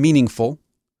is meaningful,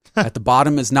 at the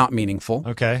bottom is not meaningful.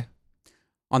 Okay.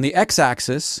 On the X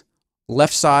axis,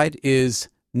 left side is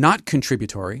not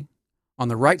contributory. On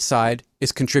the right side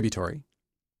is contributory.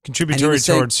 Contributory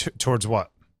towards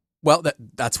what? Well,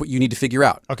 that's what you need to figure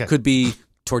out. Okay. Could be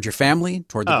toward your family,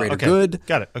 toward the greater good.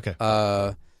 Got it.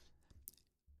 Okay.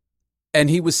 And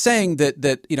he was saying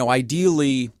that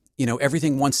ideally,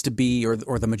 everything wants to be,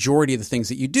 or the majority of the things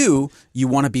that you do, you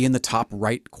want to be in the top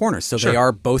right corner. So They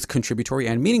are both contributory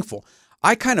and meaningful.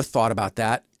 I kind of thought about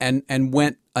that and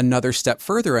went another step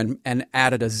further and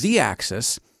added a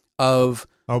Z-axis of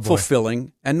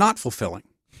fulfilling and not fulfilling.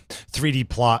 3D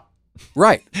plot.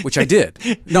 Right, which I did.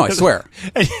 No, I swear.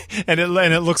 and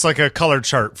it looks like a color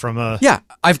chart from a. Yeah,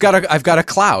 I've got a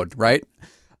cloud, right?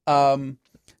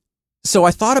 So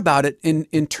I thought about it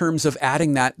in terms of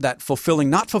adding that fulfilling,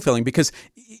 not fulfilling, because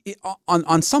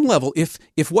on some level, if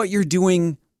what you're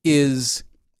doing is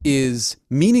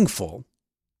meaningful,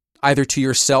 either to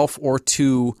yourself or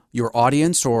to your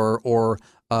audience or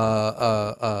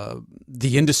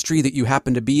the industry that you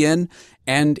happen to be in,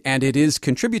 and it is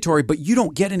contributory, but you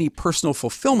don't get any personal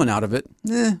fulfillment out of it,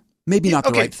 maybe not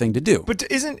the right thing to do. But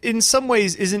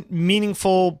isn't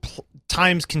meaningful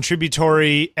times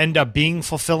contributory end up being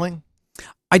fulfilling?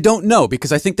 I don't know,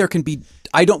 because I think there can be.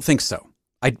 I don't think so.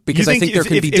 I think there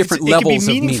can be different levels of meaning. It can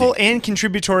be meaningful and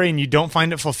contributory, and you don't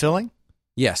find it fulfilling?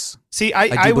 Yes. See,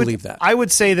 I would believe that. I would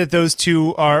say that those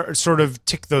two are sort of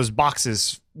tick those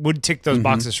boxes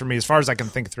boxes for me as far as I can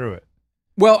think through it.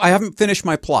 Well, I haven't finished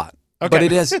my plot. Okay. But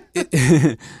it is.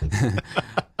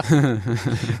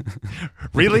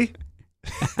 Really?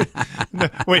 No,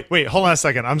 wait, hold on a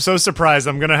second. I'm so surprised.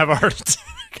 I'm going to have a heart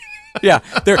attack. Yeah,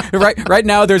 right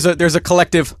now there's a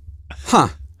collective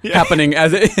happening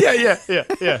as it.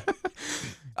 Yeah.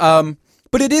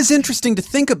 But it is interesting to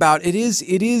think about. It is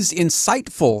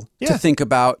insightful to think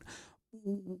about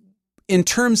in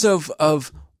terms of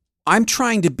I'm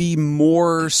trying to be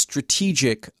more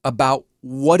strategic about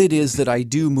what it is that I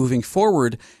do moving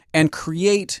forward and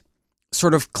create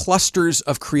sort of clusters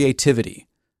of creativity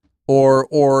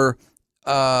or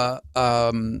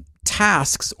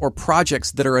tasks or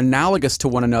projects that are analogous to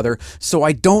one another, so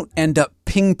I don't end up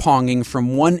ping-ponging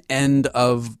from one end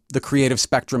of the creative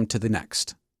spectrum to the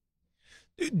next.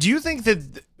 Do you think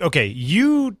that,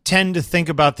 you tend to think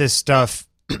about this stuff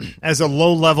as a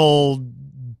low-level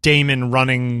daemon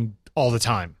running all the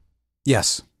time?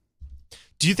 Yes.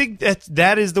 Do you think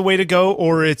that is the way to go,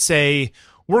 or it's a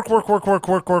work,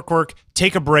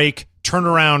 take a break, turn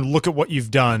around, look at what you've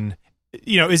done?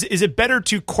 Is it better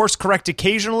to course correct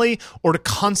occasionally or to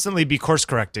constantly be course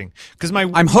correcting? Because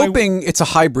I'm hoping it's a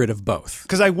hybrid of both.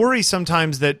 Because I worry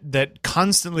sometimes that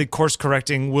constantly course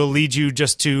correcting will lead you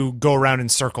just to go around in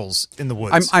circles in the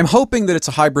woods. I'm hoping that it's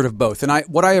a hybrid of both. And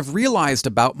what I have realized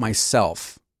about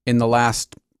myself in the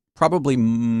last probably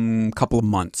a couple of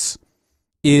months,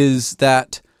 is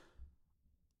that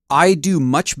I do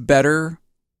much better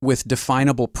with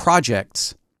definable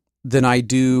projects than I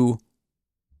do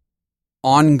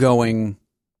ongoing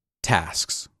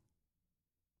tasks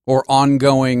or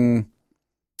ongoing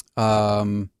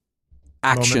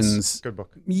actions. Good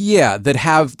book. Yeah, that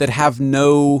have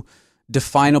no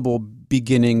definable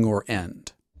beginning or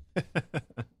end.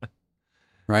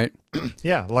 Right?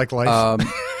 Yeah, like life.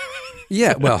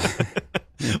 Yeah, well.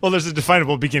 Well, there's a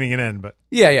definable beginning and end, but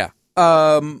Yeah.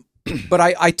 But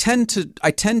I tend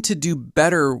to do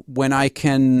better when I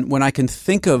can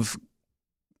think of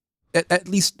at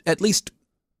least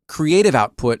creative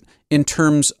output in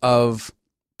terms of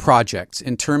projects,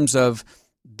 in terms of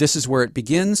this is where it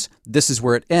begins, this is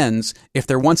where it ends. If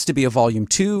there wants to be a volume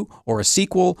 2 or a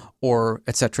sequel or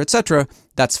et cetera,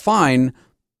 that's fine.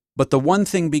 But the one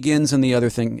thing begins and the other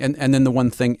thing, and then the one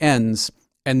thing ends.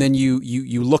 And then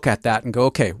you look at that and go,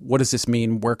 okay, what does this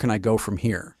mean? Where can I go from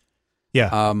here?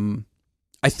 yeah.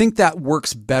 I think that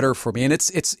works better for me. And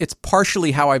it's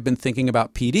partially how I've been thinking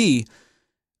about PD.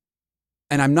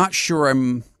 And I'm not sure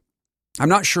I'm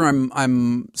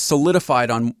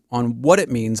solidified on what it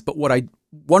means, but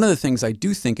one of the things I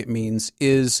do think it means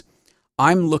is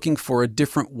I'm looking for a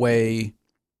different way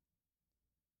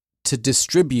to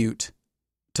distribute,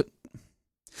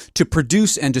 to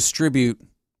produce and distribute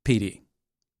PD.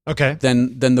 Okay.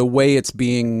 Than the way it's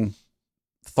being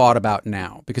thought about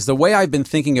now. Because the way I've been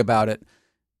thinking about it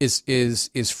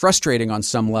is frustrating on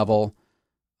some level,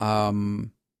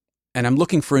 and I'm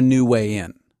looking for a new way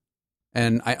in.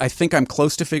 And I think I'm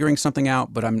close to figuring something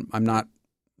out, but I'm not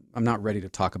ready to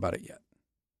talk about it yet.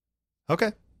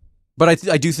 Okay. But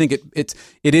I do think it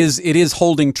is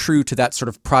holding true to that sort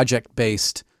of project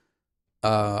based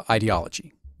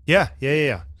ideology. Yeah.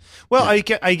 Well,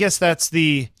 yeah. I guess that's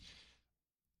the.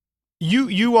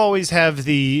 You always have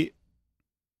the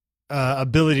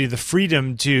ability, the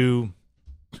freedom to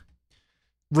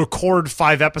record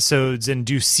 5 episodes and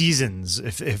do seasons,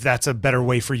 if that's a better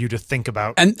way for you to think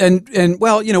about. And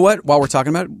well, you know what? While we're talking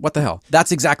about it, what the hell?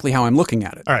 That's exactly how I'm looking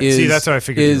at it. All right. See, that's how I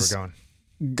figured you were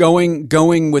going.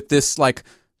 Going with this, like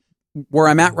where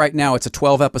I'm at right now, it's a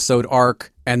 12 episode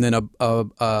arc and then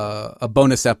a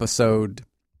bonus episode,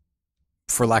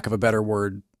 for lack of a better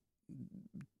word,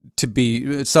 to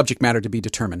be subject matter to be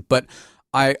determined. But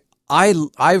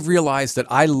I've realized that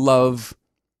I love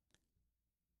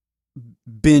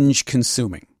binge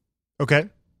consuming. Okay.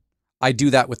 I do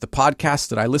that with the podcasts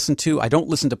that I listen to. I don't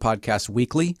listen to podcasts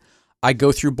weekly. I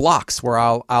go through blocks where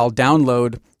I'll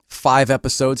download 5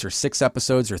 episodes or 6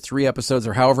 episodes or 3 episodes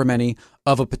or however many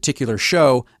of a particular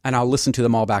show, and I'll listen to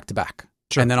them all back to back.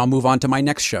 Sure. And then I'll move on to my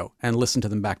next show and listen to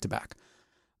them back to back.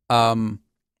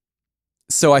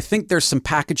 So I think there's some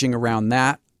packaging around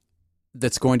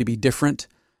that's going to be different.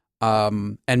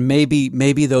 And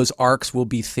maybe those arcs will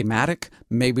be thematic.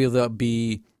 Maybe they'll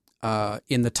be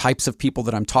in the types of people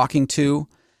that I'm talking to.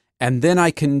 And then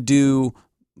I can do,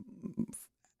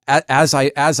 as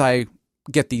I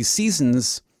get these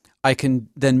seasons, I can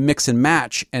then mix and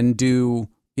match and do,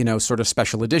 sort of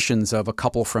special editions of a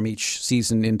couple from each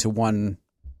season into one,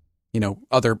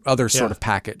 other sort of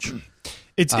package.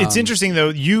 It's interesting though.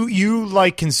 You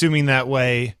like consuming that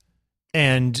way,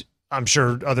 and I'm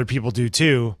sure other people do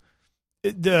too.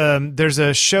 There's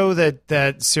a show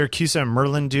that Syracuse and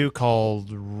Merlin do called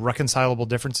Reconcilable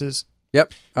Differences.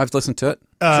 Yep, I've listened to it.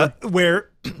 Sure. Where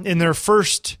in their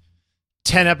first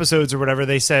 10 episodes or whatever,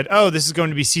 they said, "Oh, this is going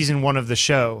to be season 1 of the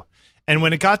show." And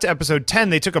when it got to episode 10,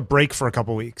 they took a break for a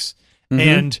couple weeks,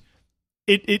 and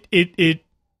it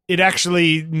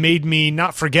actually made me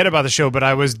not forget about the show, but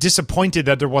I was disappointed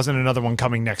that there wasn't another one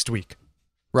coming next week.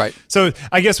 Right. So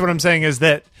I guess what I'm saying is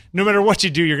that no matter what you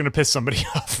do, you're going to piss somebody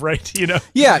off, right?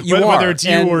 Yeah, you are. Whether it's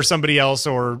you or somebody else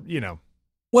or,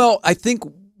 Well, I think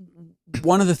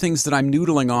one of the things that I'm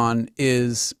noodling on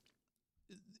is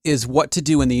what to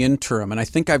do in the interim. And I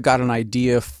think I've got an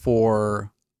idea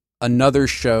for another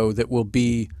show that will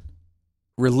be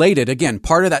related. Again,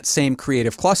 part of that same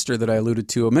creative cluster that I alluded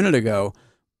to a minute ago,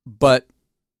 but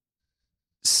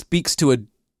speaks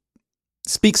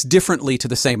differently to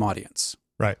the same audience.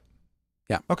 Right.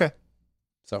 Yeah. Okay.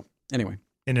 So anyway,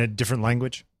 in a different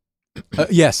language.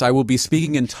 Yes, I will be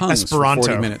speaking in tongues Esperanto. for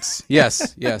 40 minutes.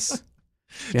 Yes. Yeah.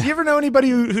 Do you ever know anybody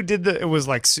who did it was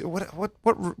like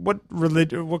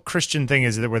what Christian thing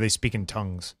is it where they speak in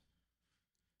tongues?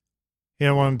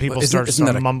 When people start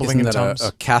mumbling in tongues.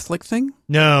 A Catholic thing?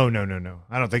 No.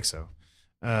 I don't think so.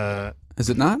 Is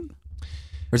it not?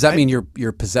 Or does that mean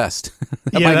you're possessed?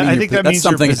 I think that means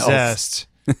something you're possessed.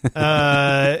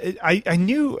 I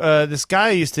knew this guy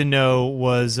I used to know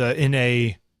was in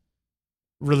a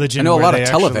religion. I know a lot of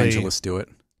actually, televangelists do it.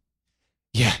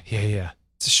 Yeah.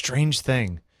 It's a strange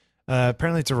thing.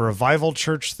 Apparently, it's a revival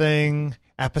church thing,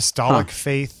 apostolic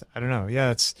faith. I don't know.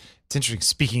 Yeah, it's interesting.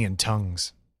 Speaking in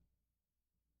tongues.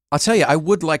 I'll tell you, I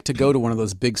would like to go to one of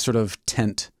those big sort of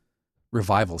tent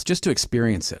revivals just to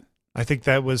experience it. I think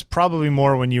that was probably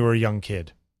more when you were a young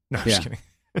kid. No, I'm just kidding.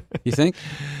 You think?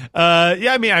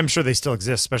 Yeah, I mean, I'm sure they still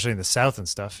exist, especially in the South and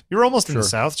stuff. You're almost in the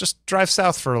South. Just drive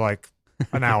south for like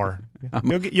an hour.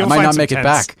 You'll I might not make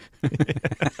tents. It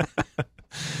back.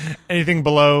 Anything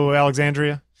below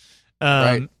Alexandria?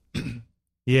 Right.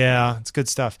 Yeah, it's good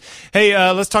stuff. Hey,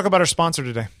 let's talk about our sponsor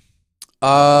today.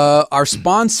 Our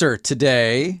sponsor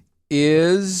today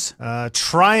is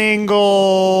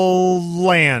Triangle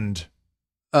Land.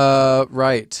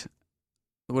 Right.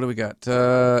 What do we got?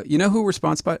 You know who we're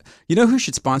sponsored by? You know who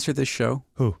should sponsor this show?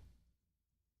 Who?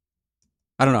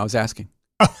 I don't know. I was asking.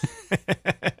 I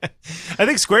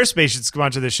think Squarespace should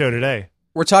sponsor this show today.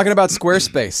 We're talking about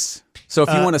Squarespace. So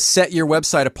if you want to set your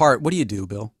website apart, what do you do,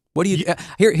 Bill? What do you do?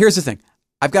 Here's the thing.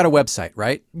 I've got a website,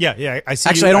 right? Yeah. I see.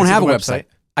 Actually, I don't have a website.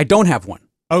 I don't have one.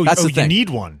 That's the thing. You need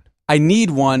one. I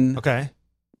need one. Okay.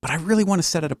 But I really want to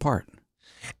set it apart.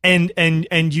 And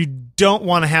you don't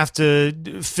want to have to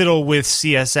fiddle with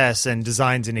CSS and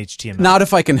designs in HTML. Not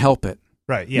if I can help it.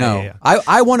 Right. Yeah. No.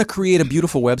 I want to create a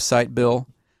beautiful website, Bill.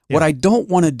 Yeah. What I don't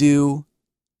want to do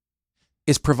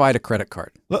is provide a credit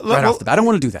card right off the bat. I don't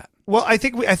want to do that. Well, I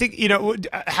think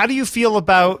how do you feel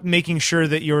about making sure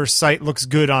that your site looks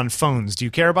good on phones? Do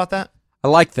you care about that? I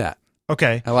like that.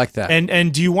 Okay. I like that.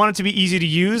 And do you want it to be easy to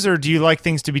use, or do you like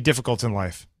things to be difficult in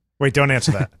life? Wait, don't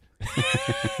answer that.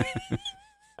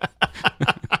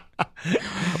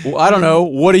 Well, I don't know.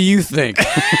 What do you think?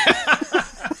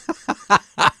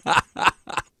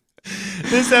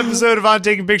 This episode of On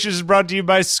Taking Pictures is brought to you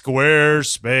by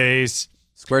Squarespace.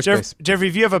 Jeffrey,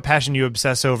 if you have a passion you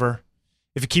obsess over,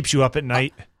 if it keeps you up at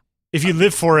night, if you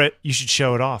live for it, you should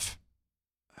show it off.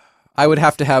 I would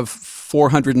have to have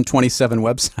 427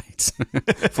 websites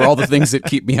for all the things that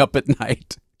keep me up at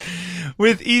night.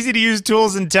 With easy-to-use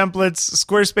tools and templates,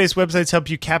 Squarespace websites help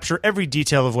you capture every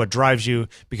detail of what drives you,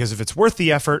 because if it's worth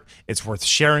the effort, it's worth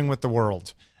sharing with the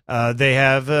world. They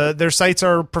have their sites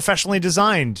are professionally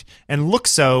designed and look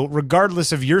so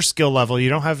regardless of your skill level. You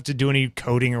don't have to do any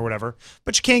coding or whatever,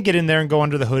 but you can get in there and go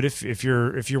under the hood if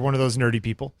you're one of those nerdy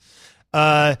people.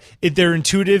 They're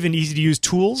intuitive and easy to use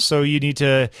tools. So you need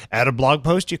to add a blog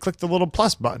post, you click the little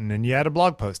plus button and you add a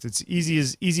blog post. It's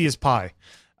easy as pie.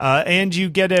 And you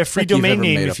get a free domain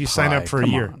name if you sign up for a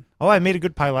year. Oh, I made a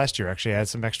good pie last year, actually. I had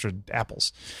some extra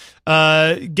apples.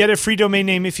 Get a free domain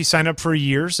name if you sign up for a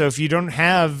year. So if you don't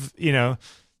have,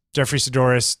 Jeffrey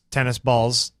Sidoris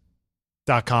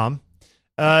tennisballs.com.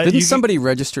 Didn't somebody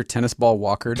register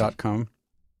tennisballwalker.com?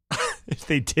 If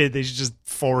they did, they should just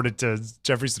forward it to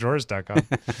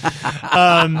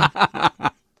jeffreysidoris.com.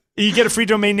 You get a free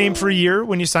domain name for a year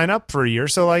when you sign up for a year.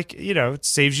 So it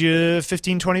saves you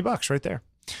 $15-$20 right there.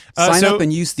 Sign up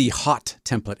and use the HAUT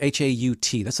template.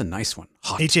 HAUT. That's a nice one.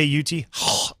 HAUT. HAUT.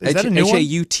 Is that a new one?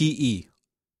 HAUTE.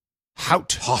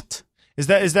 HAUT. HAUT. Is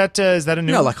that a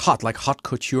new one? No, like haute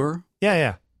couture.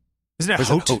 Yeah. Isn't it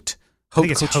HAUT? Haute? I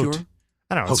think it's couture. Haute.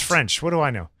 I don't know. It's French. What do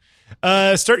I know?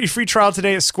 Start your free trial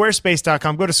today at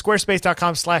squarespace.com. Go to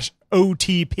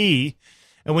squarespace.com/OTP.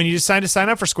 And when you decide to sign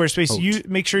up for Squarespace, you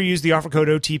make sure you use the offer code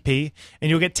OTP,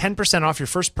 and you'll get 10% off your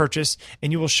first purchase,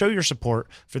 and you will show your support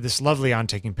for this lovely On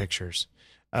Taking Pictures.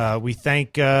 We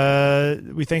thank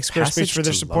Squarespace for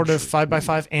their support of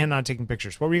 5x5 and On Taking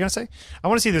Pictures. What were you going to say? I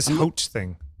want to see this Haute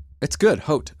thing. It's good,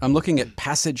 Haute. I'm looking at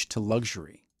Passage to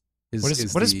Luxury.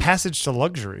 What is Passage to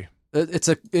Luxury? It's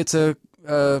a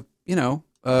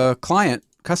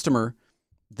customer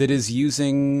that is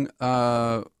using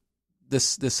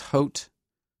this Haute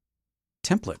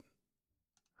template.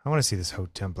 I want to see this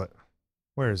Haute template.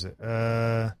 Where is it? Is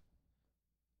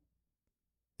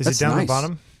That's it down nice. the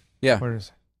bottom? Yeah. Where is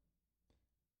it?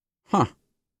 Huh.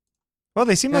 Well,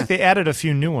 they seem like they added a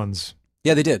few new ones.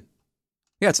 Yeah, they did.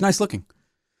 Yeah, it's nice looking.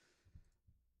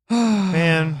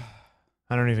 Man,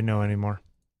 I don't even know anymore.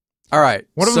 All right.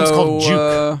 One of them's called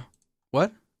Juke.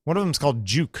 What? One of them's called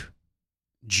Juke.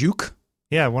 Juke?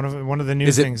 Yeah, one of the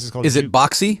new things is called Is Juke. it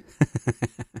boxy?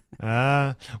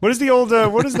 What is the old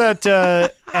what is that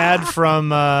ad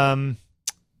from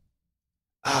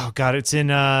oh god, it's in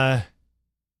the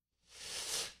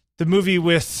movie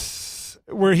where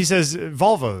he says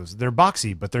Volvos, they're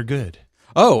boxy but they're good.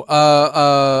 Oh,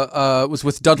 it was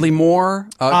with Dudley Moore,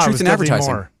 Truth in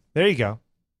Advertising. Moore. There you go.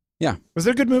 Yeah. Was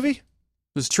it a good movie? It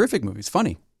was a terrific movie. It's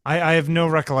funny. I have no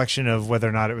recollection of whether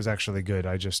or not it was actually good.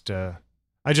 I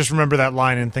I just remember that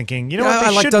line and thinking, you know what, I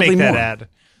they like should Dudley make that Moore. ad.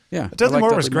 Yeah, Dudley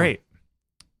Moore was Dudley Moore. great.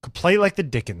 Could play like the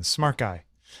Dickens. Smart guy.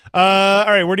 All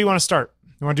right, where do you want to start?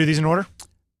 You want to do these in order?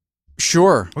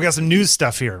 Sure. We got some news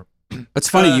stuff here. It's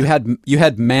funny you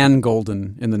had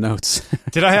Mangolden in the notes.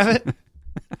 Did I have it?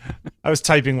 I was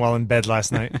typing while in bed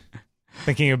last night,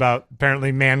 thinking about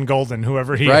apparently Mangolden,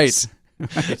 whoever he is.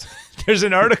 Right. There's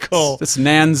an article. That's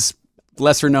Nan's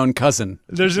lesser known cousin.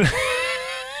 There's an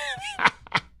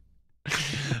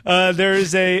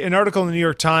article in the New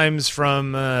York Times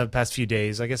from past few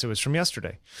days. I guess it was from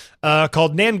yesterday,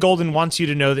 called "Nan Goldin Wants You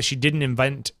to Know That She Didn't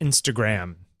Invent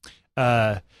Instagram."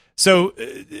 So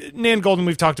Nan Goldin,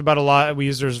 we've talked about a lot. We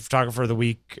used her as a photographer of the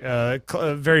week.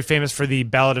 Very famous for the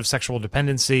Ballad of Sexual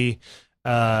Dependency,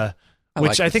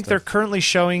 which I think they're currently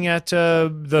showing at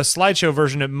the slideshow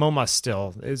version at MoMA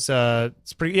still. It's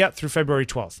pretty through February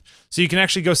 12th. So you can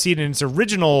actually go see it in its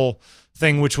original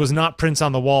thing, which was not prints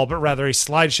on the wall, but rather a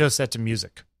slideshow set to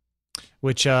music,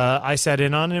 which I sat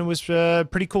in on, and it was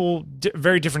pretty cool,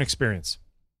 very different experience.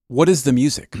 What is the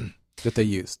music that they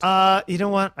used? You know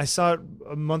what? I saw it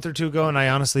a month or two ago, and I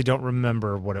honestly don't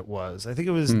remember what it was. I think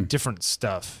it was different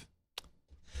stuff.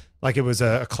 Like it was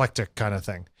a eclectic kind of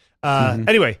thing.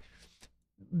 Anyway,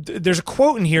 there's a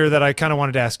quote in here that I kind of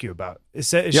wanted to ask you about.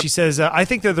 She says, I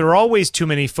think that there are always too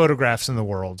many photographs in the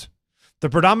world. The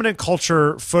predominant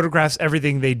culture photographs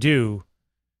everything they do,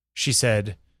 she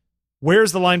said.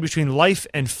 Where's the line between life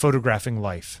and photographing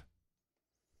life?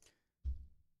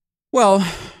 Well,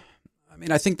 I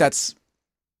mean, I think that's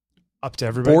up to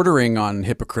everybody. Bordering on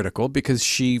hypocritical, because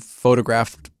she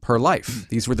photographed her life.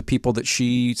 These were the people that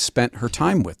she spent her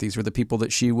time with. These were the people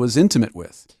that she was intimate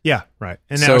with. Yeah, right.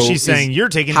 And now she's saying you're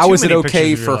taking how too is it many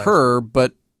okay pictures of for your life. her,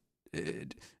 but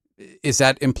is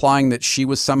that implying that she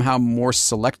was somehow more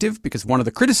selective? Because one of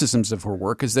the criticisms of her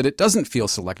work is that it doesn't feel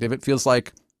selective. It feels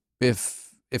like,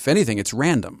 if anything, it's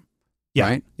random. Yeah,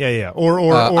 right? Yeah. Or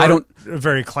I don't, a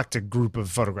very eclectic group of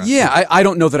photographs. Yeah, I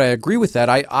don't know that I agree with that.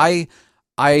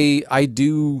 I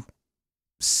do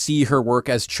see her work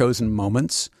as chosen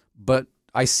moments, but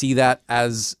I see that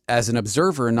as an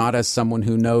observer, not as someone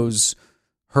who knows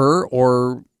her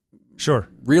or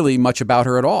really much about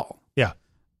her at all. Yeah.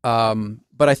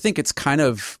 But I think it's kind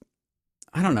of,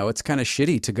 I don't know, it's kind of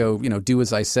shitty to go, do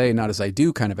as I say, not as I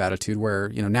do kind of attitude where,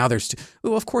 now there's,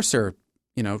 of course there are,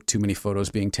 too many photos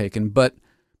being taken, but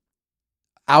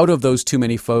out of those too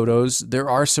many photos, there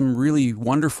are some really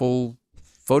wonderful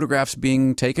photographs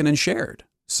being taken and shared.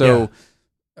 So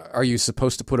are you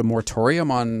supposed to put a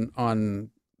moratorium on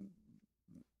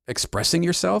expressing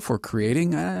yourself or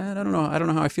creating? I don't know. I don't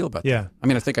know how I feel about that. I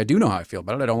mean, I think I do know how I feel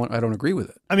about it. I don't agree with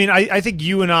it. I mean, I think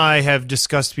you and I have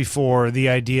discussed before the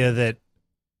idea that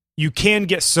you can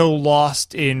get so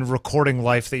lost in recording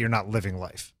life that you're not living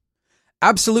life.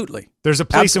 Absolutely. There's a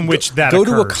place in which that go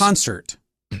occurs. to a concert.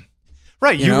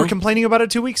 Right. You were complaining about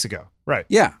it 2 weeks ago. Right.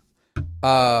 Yeah.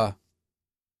 At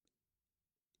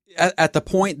the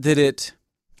point that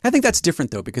I think that's different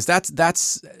though, because that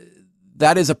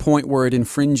is a point where it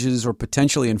infringes or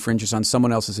potentially infringes on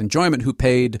someone else's enjoyment who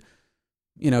paid,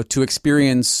 to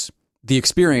experience the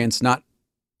experience, not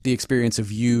the experience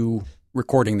of you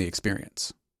recording the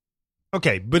experience.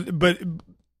 Okay.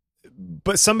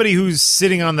 But somebody who's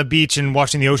sitting on the beach and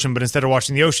watching the ocean, but instead of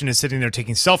watching the ocean is sitting there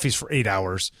taking selfies for 8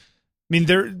 hours. I mean,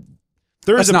 there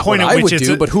is a point at which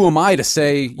it's but who am I to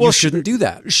say you shouldn't do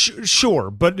that? Sure,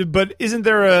 but isn't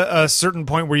there a certain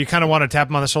point where you kind of want to tap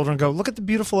them on the shoulder and go, look at the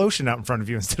beautiful ocean out in front of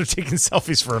you instead of taking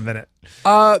selfies for a minute?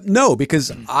 No,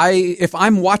 because if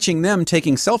I'm watching them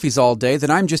taking selfies all day,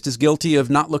 then I'm just as guilty of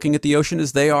not looking at the ocean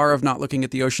as they are of not looking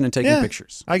at the ocean and taking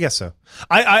pictures. I guess so.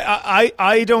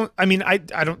 I don't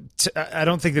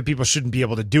think that people shouldn't be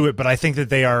able to do it, but I think that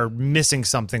they are missing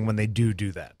something when they do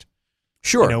that.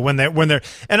 Sure. When they're,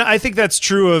 and I think that's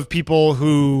true of people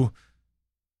who,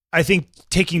 I think,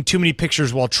 taking too many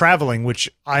pictures while traveling, which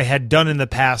I had done in the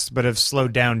past, but have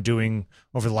slowed down doing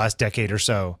over the last decade or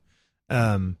so.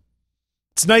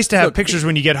 It's nice to have pictures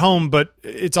when you get home, but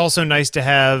it's also nice to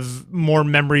have more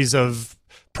memories of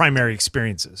primary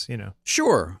experiences,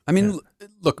 Sure. I mean,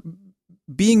 look,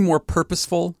 being more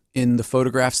purposeful in the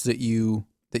photographs that you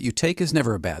take is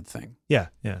never a bad thing. Yeah.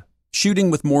 Shooting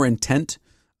with more intent,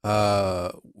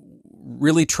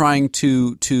 really trying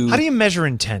to How do you measure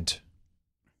intent?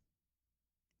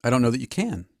 I don't know that you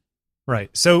can. Right.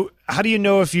 So how do you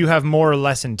know if you have more or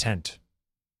less intent?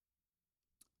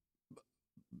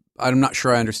 I'm not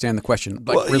sure I understand the question.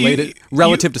 Like,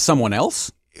 relative to someone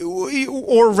else?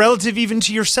 Or relative even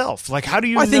to yourself? Like, how do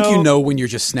you know? I think you know when you're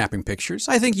just snapping pictures.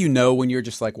 I think you know when you're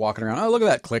just like walking around. Oh, look at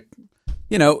that, click.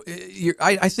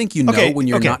 I think when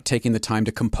you're not taking the time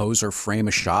to compose or frame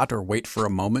a shot or wait for a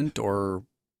moment, or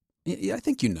I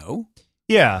think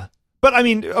Yeah. But I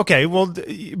mean, okay, well,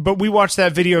 but we watched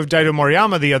that video of Daito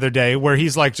Moriyama the other day where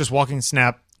he's like just walking,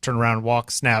 snap, turn around,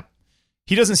 walk, snap.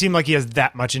 He doesn't seem like he has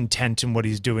that much intent in what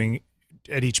he's doing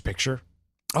at each picture.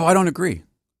 Oh, I don't agree.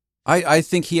 I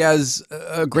think he has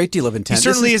a great deal of intent. He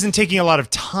certainly isn't taking a lot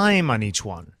of time on each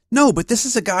one. No, but this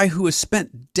is a guy who has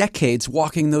spent decades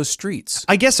walking those streets.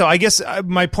 I guess so. I guess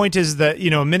my point is that,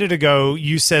 a minute ago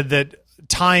you said that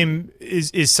time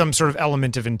is some sort of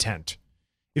element of intent.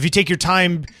 If you take your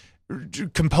time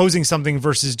composing something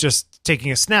versus just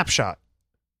taking a snapshot,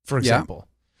 for example.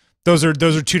 Those are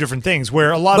two different things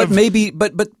where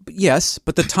but yes,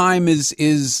 but the time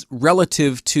is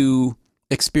relative to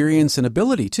experience and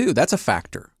ability too. That's a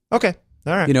factor. Okay.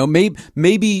 All right.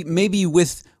 Maybe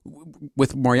with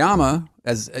Moriyama,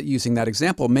 as using that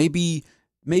example, maybe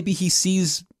he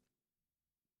sees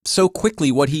so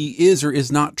quickly what he is or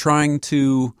is not trying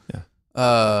to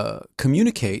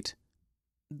communicate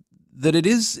that it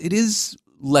is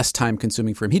less time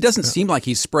consuming for him. He doesn't seem like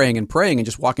he's spraying and praying and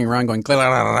just walking around going.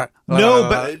 No,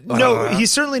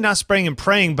 he's certainly not spraying and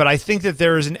praying. But I think that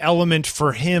there is an element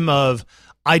for him of,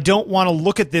 I don't want to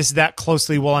look at this that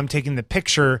closely while I'm taking the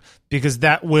picture because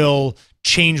that will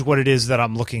change what it is that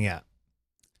I'm looking at.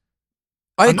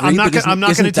 I agree. I'm not going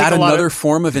to take that a lot another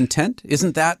form of intent?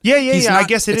 Isn't that? Yeah. I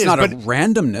guess it is. It's not a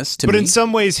randomness to me. But in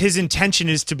some ways, his intention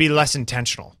is to be less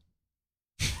intentional.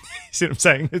 See what I'm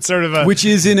saying? It's sort of which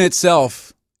is in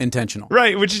itself intentional,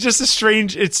 right? Which is just a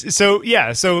strange. So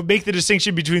make the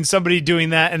distinction between somebody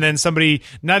doing that and then somebody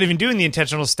not even doing the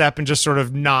intentional step and just sort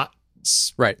of not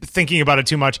thinking about it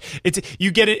too much.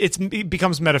 You get it. It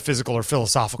becomes metaphysical or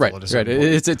philosophical. Right.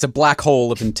 It's a black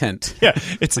hole of intent. Yeah.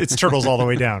 It's turtles all the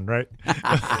way down. Right.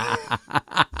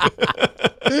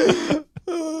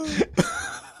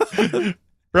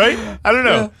 Right? I don't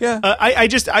know. Yeah. I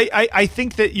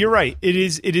think that you're right. It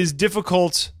is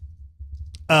difficult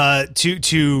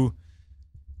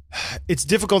it's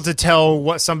difficult to tell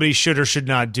what somebody should or should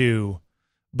not do.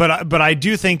 But I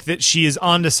do think that she is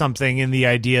onto something in the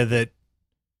idea that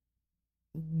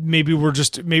maybe we're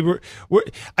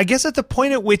I guess at the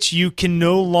point at which you can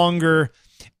no longer,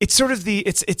 it's sort of the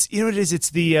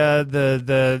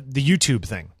YouTube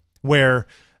thing where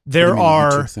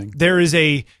there is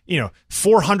a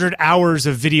 400 hours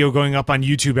of video going up on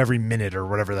YouTube every minute or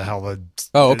whatever the hell the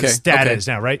stat is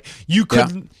now, right? You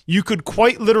could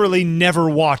quite literally never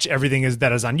watch everything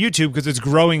that is on YouTube because it's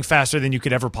growing faster than you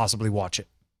could ever possibly watch it,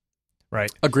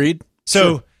 right? Agreed. So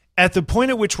sure. At the point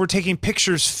at which we're taking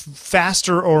pictures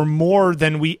faster or more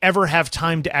than we ever have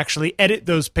time to actually edit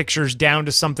those pictures down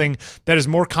to something that is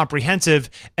more comprehensive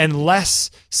and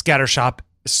less scattershot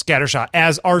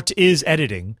as art is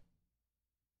editing,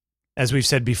 as we've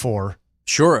said before.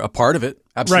 Sure, a part of it.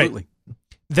 Absolutely.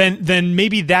 Right. Then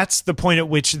maybe that's the point at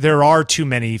which there are too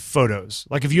many photos.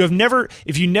 Like if you never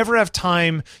have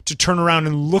time to turn around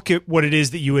and look at what it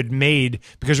is that you had made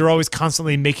because you're always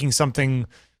constantly making something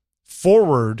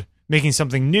forward, making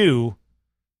something new,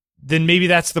 then maybe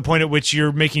that's the point at which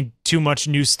you're making too much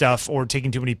new stuff or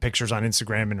taking too many pictures on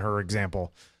Instagram in her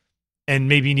example. And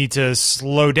maybe you need to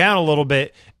slow down a little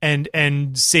bit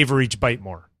and savor each bite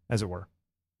more, as it were.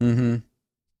 Mm-hmm.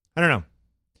 I don't know.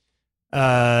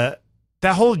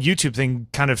 That whole YouTube thing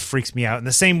kind of freaks me out in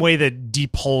the same way that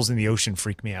deep holes in the ocean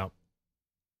freak me out.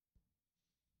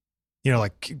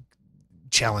 Like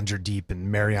Challenger Deep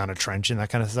and Mariana Trench and that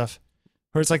kind of stuff.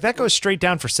 Where it's like, that goes straight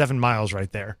down for 7 miles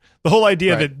right there. The whole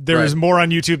idea that there is more on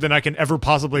YouTube than I can ever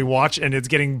possibly watch, and it's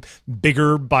getting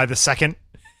bigger by the second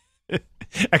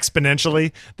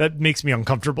exponentially, that makes me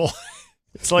uncomfortable.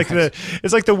 It's like the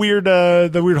weird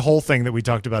hole thing that we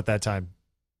talked about that time.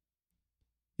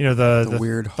 The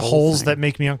weird holes thing that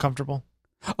make me uncomfortable.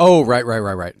 Oh, right.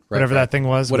 Whatever that thing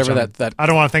was. Whatever that. I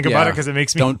don't want to think about it because it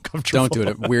makes me uncomfortable. Don't do it.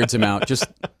 It weirds him out. Just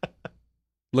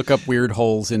look up weird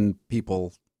holes in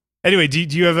people. Anyway, do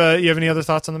you have any other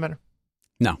thoughts on the matter?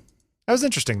 No. That was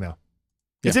interesting, though.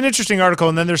 Yeah. It's an interesting article,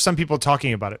 and then there's some people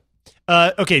talking about it.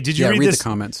 Okay, did you read this? The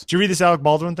comments. Did you read this Alec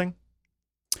Baldwin thing?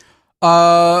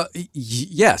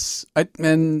 Yes. I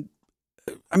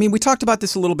mean, we talked about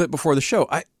this a little bit before the show.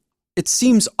 It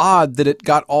seems odd that it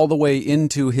got all the way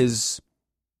into his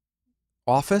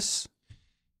office.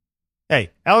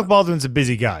 Hey, Alec Baldwin's a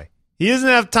busy guy. He doesn't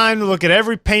have time to look at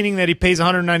every painting that he pays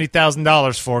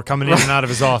 $190,000 for coming in and out of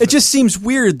his office. It just seems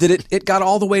weird that it got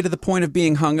all the way to the point of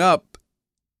being hung up,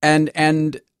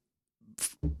 and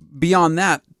beyond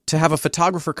that, to have a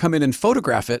photographer come in and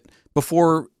photograph it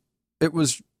before it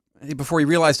was before he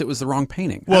realized it was the wrong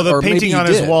painting. Well, the Or maybe painting he on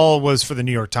his did. wall was for the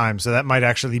New York Times, so that might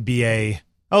actually be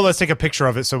let's take a picture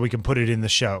of it so we can put it in the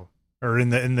show or in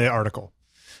the article.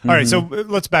 All right, so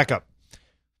let's back up.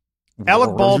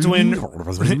 Alec Baldwin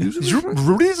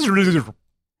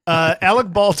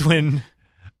Alec Baldwin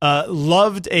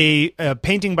loved a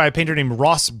painting by a painter named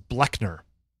Ross Bleckner.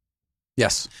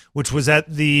 Yes. Which was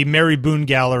at the Mary Boone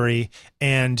Gallery,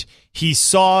 and he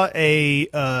saw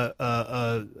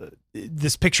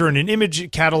this picture in an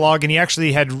image catalog, and he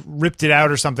actually had ripped it out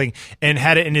or something and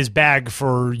had it in his bag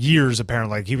for years,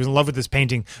 apparently. Like, he was in love with this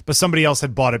painting, but somebody else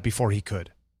had bought it before he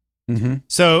could. Mm-hmm.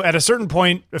 So at a certain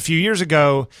point, a few years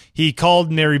ago, he called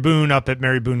Mary Boone up at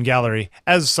Mary Boone Gallery,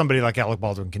 as somebody like Alec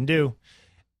Baldwin can do,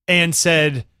 and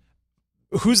said,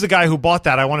 "Who's the guy who bought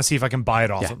that? I want to see if I can buy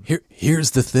it off him."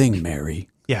 Here's the thing, Mary.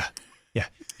 Yeah.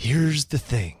 Here's the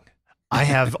thing. I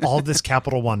have all this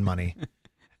Capital One money,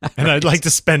 and I'd like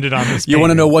to spend it on this painting. You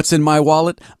want to know what's in my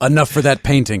wallet? Enough for that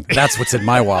painting. That's what's in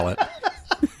my wallet.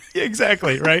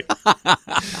 Exactly, right?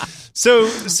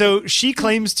 So she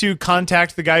claims to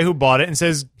contact the guy who bought it and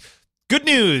says, "Good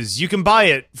news, you can buy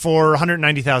it for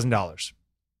 $190,000.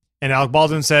 And Alec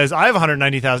Baldwin says, "I have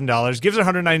 $190,000, gives her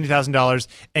 $190,000,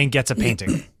 and gets a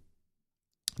painting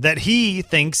that he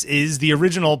thinks is the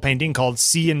original painting called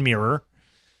Sea and Mirror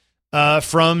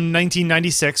from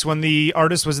 1996, when the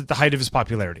artist was at the height of his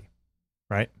popularity,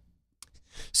 right?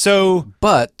 So,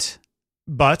 but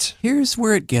here's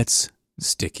where it gets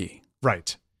sticky.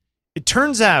 Right. It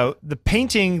turns out the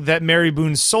painting that Mary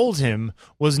Boone sold him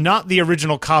was not the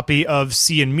original copy of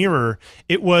Sea and Mirror.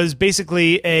 It was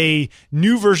basically a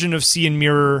new version of Sea and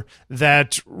Mirror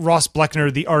that Ross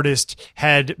Bleckner, the artist,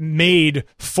 had made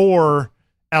for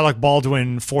Alec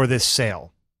Baldwin for this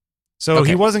sale. So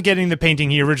He wasn't getting the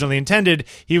painting he originally intended.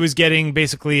 He was getting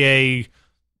basically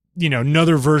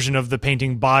another version of the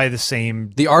painting by the same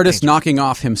The artist painter. knocking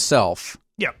off himself.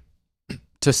 Yeah.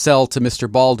 To sell to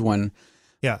Mr. Baldwin.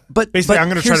 Yeah. But basically, I'm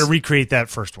going to try to recreate that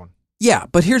first one. Yeah,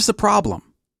 but here's the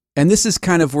problem. And this is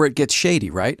kind of where it gets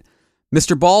shady, right?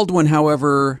 Mr. Baldwin,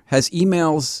 however, has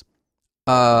emails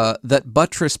that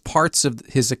buttress parts of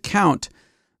his account.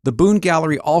 The Boone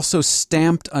Gallery also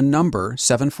stamped a number,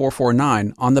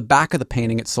 7449, on the back of the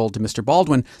painting it sold to Mr.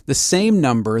 Baldwin, the same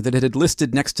number that it had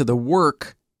listed next to the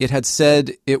work it had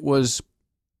said it was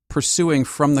pursuing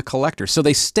from the collector. So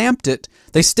they stamped it.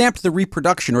 They stamped the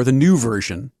reproduction or the new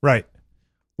version. Right.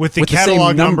 With the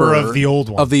catalog number of the old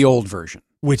one. Of the old version.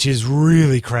 Which is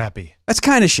really crappy. That's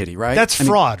kind of shitty, right? That's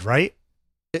fraud, right?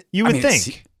 You would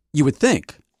think. You would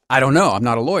think. I don't know. I'm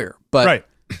not a lawyer. But right.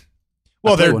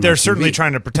 Well, they're certainly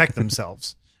trying to protect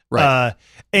themselves. Right.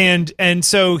 And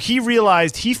so he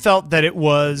realized, he felt that it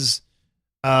was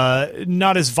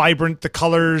not as vibrant. The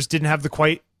colors didn't have the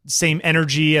quite same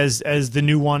energy as the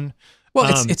new one.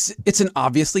 Well, it's an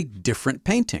obviously different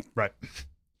painting. Right.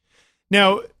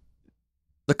 Now,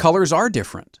 the colors are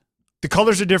different. The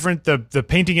colors are different. The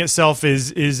painting itself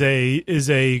is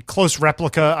a close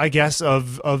replica, I guess,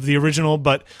 of the original.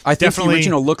 But I think definitely the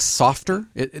original looks softer.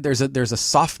 There's a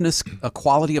softness, a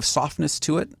quality of softness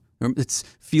to it. It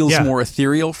feels more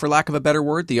ethereal, for lack of a better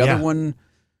word. The other one,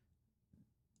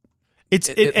 looks,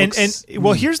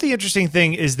 here's the interesting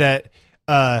thing is that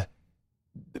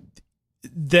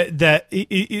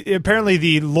apparently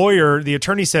the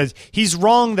attorney says he's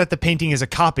wrong that the painting is a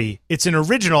copy. It's an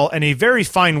original and a very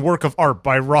fine work of art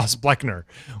by Ross Bleckner,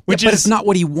 but it's not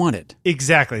what he wanted.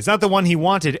 Exactly. It's not the one he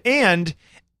wanted. And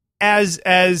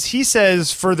as he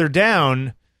says further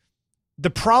down,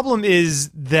 the problem is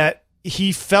that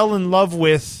he fell in love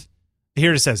with,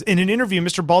 here it says, in an interview,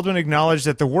 Mr. Baldwin acknowledged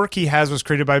that the work he has was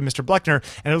created by Mr. Bleckner,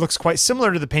 and it looks quite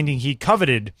similar to the painting he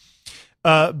coveted.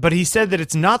 But he said that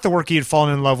it's not the work he had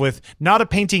fallen in love with, not a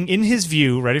painting in his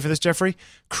view, ready for this, Jeffrey,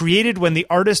 created when the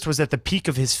artist was at the peak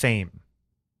of his fame.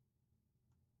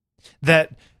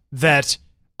 That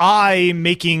I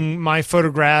making my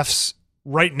photographs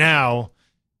right now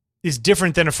is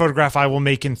different than a photograph I will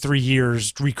make in 3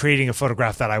 years, recreating a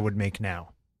photograph that I would make now.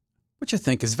 Which I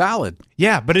think is valid.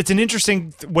 Yeah, but it's an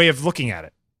interesting way of looking at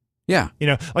it. Yeah.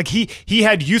 Like he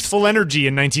had youthful energy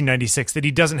in 1996 that he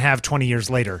doesn't have 20 years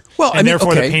later. Well,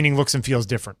 therefore the painting looks and feels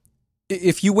different.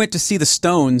 If you went to see the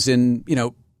Stones in,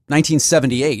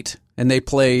 1978 and they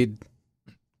played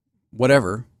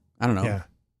whatever, I don't know,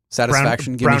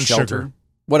 Satisfaction, Give Me Shelter, Sugar.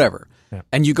 Whatever. Yeah.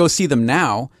 And you go see them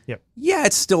now, yep. Yeah,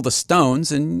 it's still the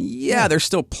Stones and they're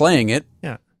still playing it.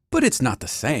 Yeah. But it's not the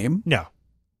same. No.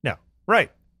 Right.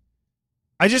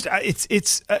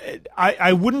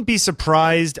 I wouldn't be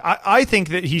surprised. I think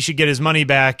that he should get his money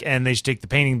back and they should take the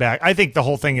painting back. I think the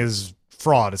whole thing is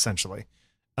fraud, essentially.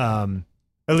 At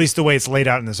least the way it's laid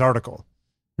out in this article.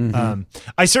 Mm-hmm.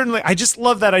 I just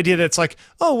love that idea that it's like,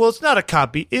 oh, well, it's not a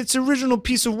copy. It's original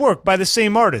piece of work by the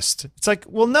same artist. It's like,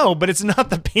 well, no, but it's not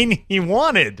the painting he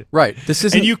wanted. Right. This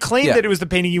isn't. And you claimed that it was the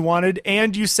painting you wanted,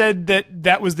 and you said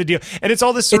that was the deal. And it's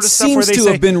all this sort of stuff where they say... It seems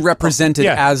to have been represented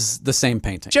as the same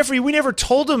painting. Jeffrey, we never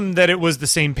told him that it was the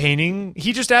same painting.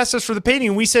 He just asked us for the painting,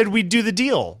 and we said we'd do the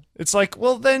deal. It's like,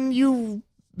 well, then you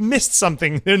missed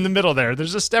something in the middle there.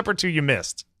 There's a step or two you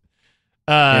missed.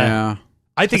 Yeah.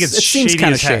 I think it seems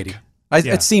kind of shady.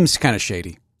 It seems kind of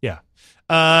shady. Yeah.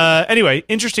 Anyway,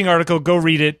 interesting article. Go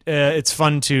read it. It's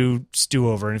fun to stew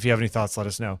over. And if you have any thoughts, let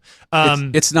us know.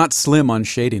 It's not slim on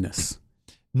shadiness.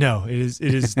 No, it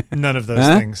is none of those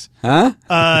things. Huh?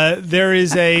 There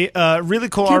is a really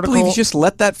cool article. I can't article. believe you just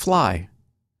let that fly.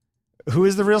 Who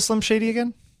is the real Slim Shady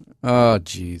again? Oh,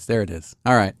 geez. There it is.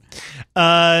 All right.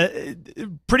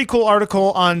 Pretty cool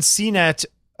article on CNET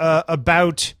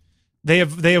about they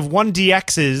have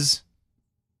 1DXs,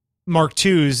 Mark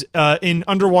IIs, in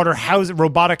underwater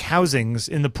robotic housings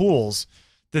in the pools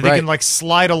that they can like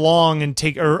slide along and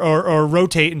take or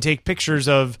rotate and take pictures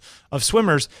of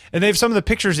swimmers. And they have some of the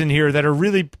pictures in here that are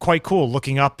really quite cool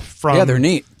looking up from they're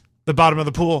neat. The bottom of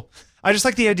the pool. I just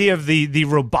like the idea of the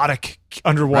robotic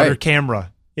underwater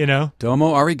camera, you know?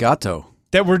 Domo arigato.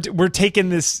 That we're taking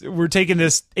this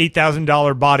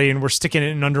 $8,000 body and we're sticking it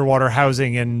in underwater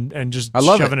housing and just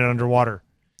shoving it underwater.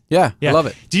 Yeah, I love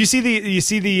it. Do you see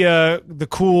the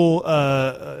cool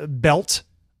belt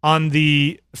on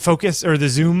the focus or the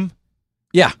zoom?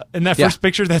 Yeah. In that first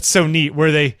picture, that's so neat.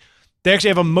 Where they actually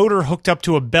have a motor hooked up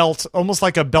to a belt, almost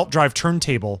like a belt drive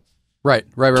turntable. Right.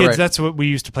 Kids, that's what we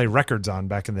used to play records on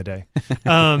back in the day.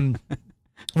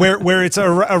 Where it's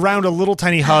around a little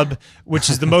tiny hub, which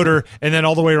is the motor, and then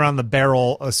all the way around the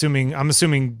barrel. I'm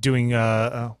assuming doing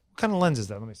what kind of lens is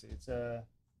that? Let me see. It's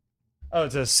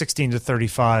a 16 to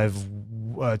 35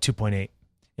 2.8.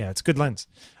 Yeah, it's a good lens.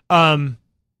 It's kind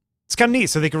of neat.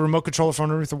 So they can remote control it from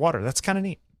underneath the water. That's kind of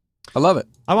neat. I love it.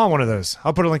 I want one of those.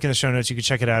 I'll put a link in the show notes. You can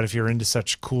check it out if you're into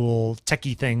such cool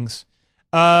techie things.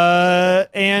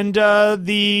 And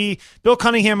the Bill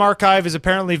Cunningham archive is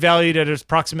apparently valued at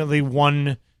approximately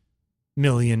 $1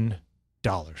 million.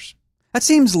 That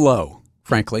seems low,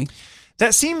 frankly.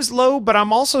 That seems low, but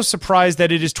I'm also surprised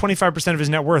that it is 25% of his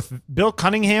net worth. Bill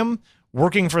Cunningham,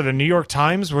 working for the New York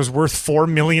Times, was worth $4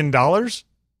 million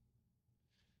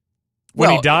when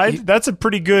he died. That's a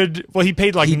pretty good... Well, he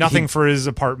paid nothing for his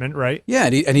apartment, right? Yeah,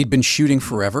 and he'd been shooting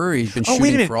forever. He'd been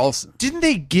shooting for all... Didn't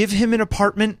they give him an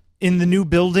apartment in the new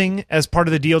building as part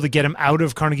of the deal to get him out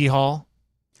of Carnegie Hall?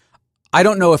 I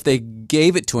don't know if they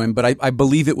gave it to him, but I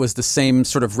believe it was the same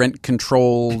sort of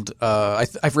rent-controlled... I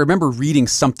remember reading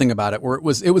something about it where it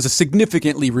was a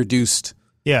significantly reduced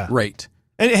rate.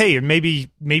 And hey, maybe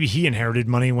he inherited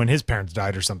money when his parents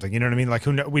died or something. You know what I mean? Like,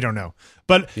 we don't know.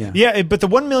 But but the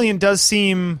 $1 million does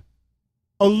seem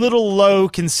a little low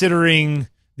considering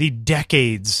the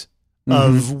decades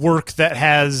of work that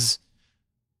has...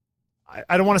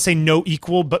 I don't want to say no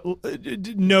equal, but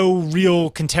no real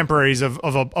contemporaries of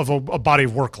a body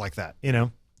of work like that, you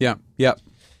know? Yeah. Yeah.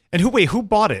 And who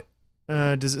bought it?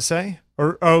 Does it say?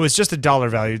 Or it's just a dollar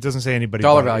value. It doesn't say anybody.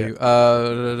 Dollar value.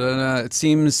 It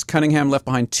seems Cunningham left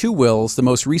behind 2 wills, the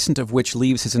most recent of which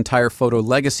leaves his entire photo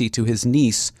legacy to his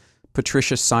niece,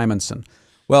 Patricia Simonson.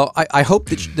 Well, I hope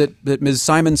that Ms.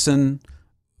 Simonson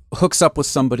hooks up with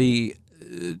somebody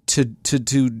to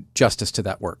do justice to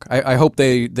that work. I hope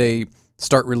they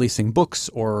start releasing books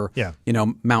or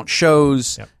mount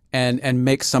shows and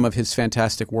make some of his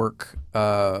fantastic work.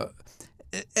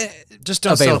 Just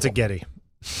don't sell it to Getty.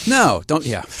 No, don't.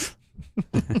 Yeah,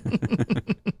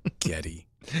 Getty.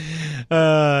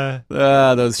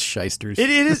 Those shysters. It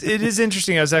is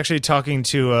interesting. I was actually talking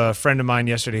to a friend of mine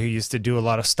yesterday who used to do a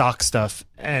lot of stock stuff,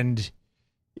 and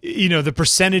the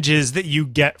percentages that you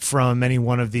get from any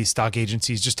one of these stock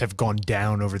agencies just have gone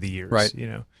down over the years. Right.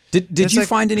 Did you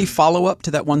find any follow up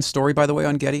to that one story, by the way,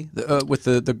 on Getty with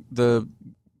the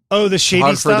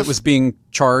shady stuff that was being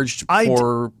charged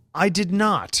for? I did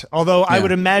not. Although I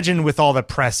would imagine with all the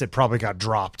press, it probably got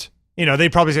dropped. They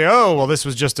probably say, "Oh, well, this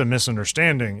was just a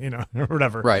misunderstanding," or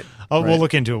whatever. Right. We'll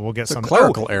look into it. We'll get some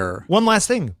clerical error. One last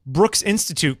thing: Brooks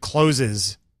Institute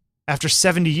closes after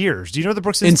 70 years. Do you know what the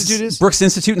Brooks Institute is? Brooks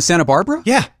Institute in Santa Barbara?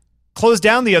 Yeah, closed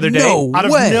down the other day out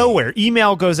of nowhere.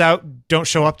 Email goes out: "Don't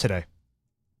show up today."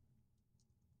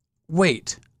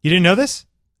 Wait, you didn't know this?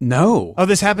 No. Oh,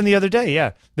 this happened the other day.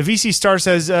 Yeah, the VC Star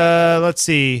says, "Let's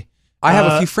see." I have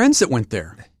a few friends that went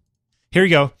there. Here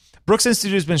you go. Brooks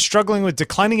Institute has been struggling with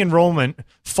declining enrollment,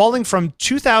 falling from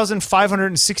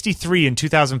 2,563 in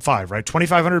 2005, right?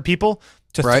 2,500 people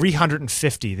to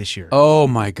 350 this year. Oh,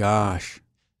 my gosh.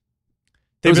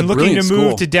 They've been looking to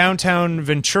move to downtown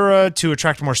Ventura to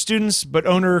attract more students, but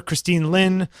owner Christine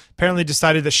Lin apparently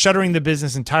decided that shuttering the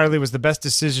business entirely was the best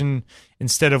decision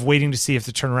instead of waiting to see if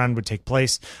the turnaround would take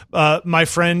place. My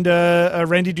friend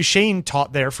Randy Duchesne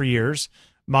taught there for years.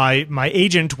 My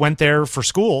agent went there for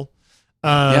school.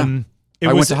 I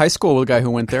went to high school with a guy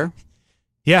who went there.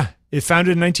 Yeah. It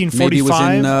founded in 1945. Maybe he was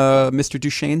in Mr.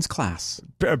 Duchesne's class.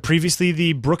 Previously,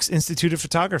 the Brooks Institute of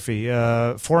Photography.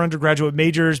 4 undergraduate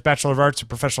majors, Bachelor of Arts in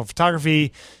Professional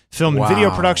Photography, Film and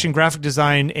Video Production, Graphic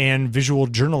Design, and Visual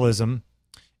Journalism,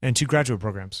 and 2 graduate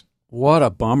programs. What a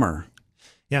bummer.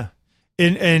 Yeah.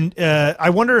 And I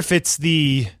wonder if it's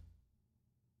the...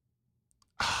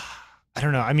 I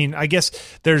don't know. I mean, I guess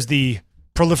there's the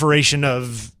proliferation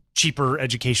of cheaper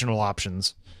educational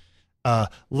options.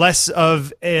 Less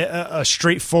of a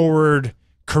straightforward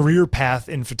career path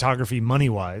in photography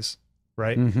money-wise,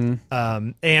 right? Mm-hmm.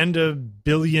 And a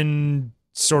billion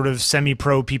sort of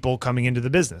semi-pro people coming into the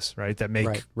business, right? That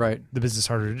make the business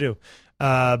harder to do.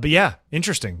 But yeah,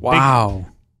 interesting. Wow.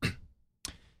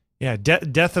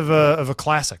 Death of a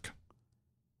classic.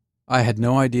 I had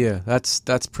no idea.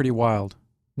 That's pretty wild.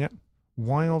 Yeah.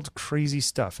 Wild, crazy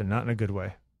stuff, and not in a good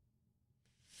way.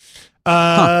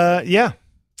 Yeah.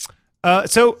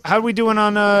 So how are we doing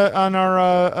on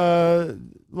our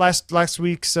last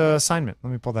week's assignment?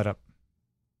 Let me pull that up.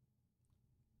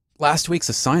 Last week's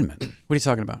assignment? What are you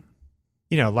talking about?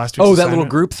 Last week's assignment. That little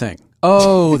group thing.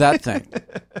 Oh, that thing.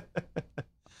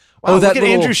 Wow, look at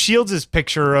Andrew Shields'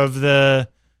 picture of the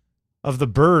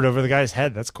bird over the guy's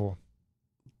head. That's cool.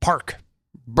 Park.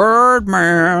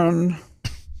 Birdman.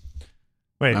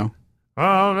 Wait. No.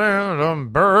 Oh,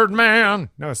 Birdman.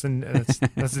 No, that's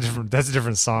a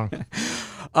different song.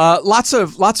 Lots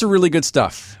of really good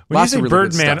stuff. When you say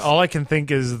Birdman, all I can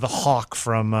think is the hawk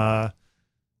from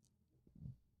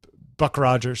Buck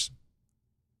Rogers.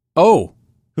 Oh,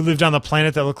 who lived on the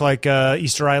planet that looked like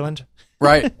Easter Island.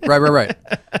 Right.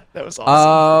 That was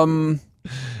awesome.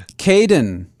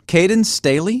 Caden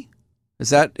Staley. Is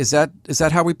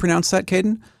that how we pronounce that,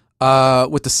 Caden?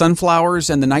 With the sunflowers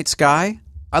and the night sky.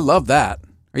 I love that.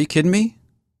 Are you kidding me?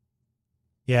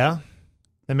 Yeah.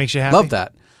 That makes you happy? Love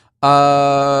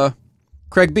that.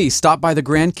 Craig B. Stopped by the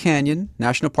Grand Canyon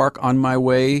National Park on my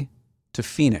way to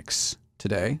Phoenix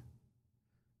today.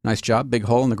 Nice job. Big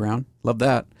hole in the ground. Love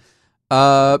that.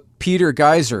 Peter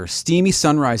Geyser. Steamy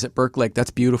sunrise at Burke Lake.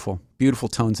 That's beautiful. Beautiful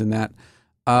tones in that.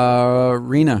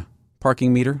 Rena.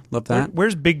 Parking meter. Love that.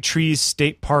 Where's Big Trees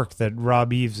State Park that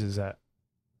Rob Eves is at?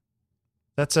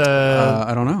 That's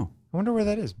I don't know. I wonder where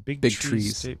that is. Big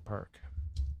Trees State Park.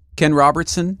 Ken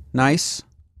Robertson, nice.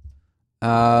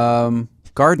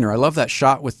 Gardner, I love that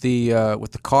shot with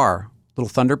the car. Little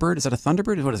Thunderbird. Is that a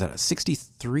Thunderbird? What is that? A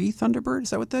 63 Thunderbird? Is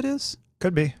that what that is?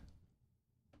 Could be.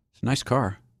 It's a nice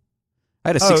car. I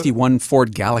had a 61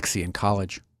 Ford Galaxy in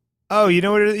college. Oh, you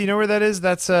know where that is?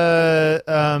 That's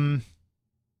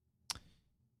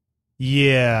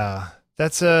yeah.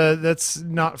 That's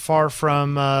not far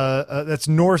from that's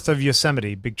north of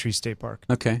Yosemite, Big Tree State Park.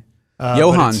 Okay.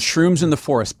 Johan, Shrooms in the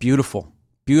Forest, beautiful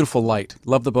light.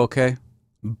 Love the bouquet.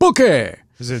 Bouquet.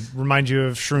 Does it remind you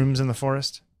of Shrooms in the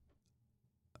Forest?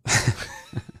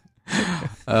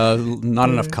 Not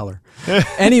enough color.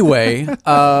 Anyway,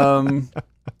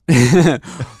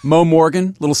 Mo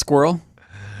Morgan, little squirrel.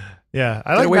 Yeah,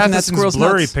 I like Matheson's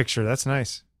blurry picture. That's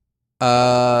nice.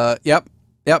 Yep.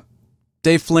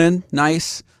 Dave Flynn,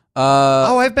 nice.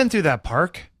 I've been through that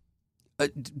park.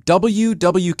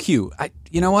 WWQ.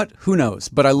 You know what? Who knows?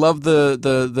 But I love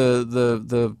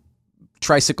the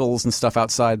tricycles and stuff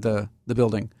outside the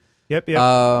building. Yep.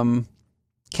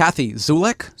 Kathy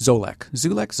Zolek.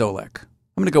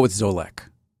 I'm gonna go with Zolek.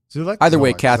 Zolek. Either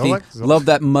way, Kathy. Zolek. Love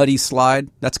that muddy slide.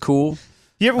 That's cool.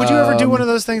 Yeah, would you ever do one of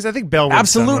those things? I think Bell would.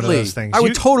 Absolutely. Done one of those things. I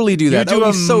would totally do that. You do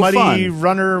a so muddy fun.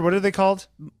 runner. What are they called?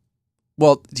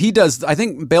 Well, he does. I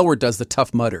think Bailward does the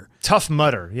Tough Mudder. Tough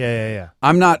Mudder. Yeah.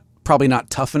 I'm probably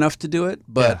not tough enough to do it,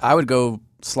 but I would go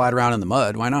slide around in the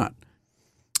mud. Why not?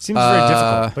 Seems very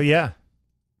difficult, but yeah.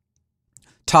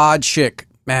 Todd Schick.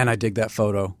 Man, I dig that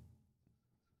photo.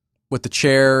 With the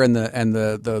chair and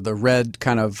the red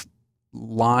kind of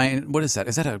line. What is that?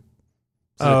 Is that a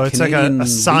it's Canadian like a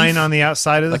sign on the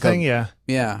outside of the thing? Yeah.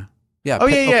 Oh, yeah.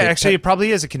 Okay, actually, it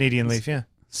probably is a Canadian leaf, yeah.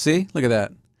 See? Look at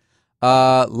that.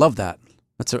 Love that.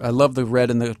 I love the red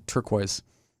and the turquoise.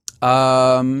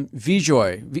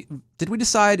 Vjoy. Did we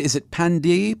decide, is it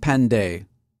Panday?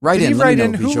 Write Did in. He write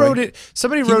in? Who wrote it?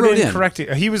 Somebody wrote in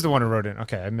correctly. He was the one who wrote in.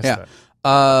 Okay, I missed that.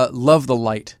 Love the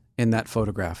light in that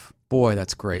photograph. Boy,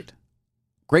 that's great.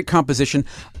 Great composition.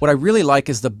 What I really like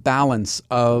is the balance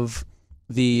of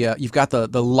you've got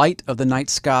the light of the night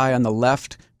sky on the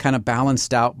left, kind of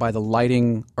balanced out by the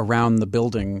lighting around the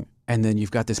building, and then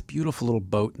you've got this beautiful little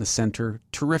boat in the center.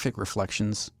 Terrific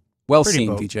reflections. Well Pretty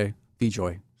seen, boat.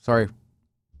 VJ. Sorry.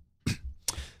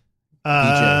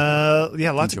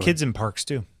 Yeah, lots VJ. of kids in parks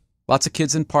too. Lots of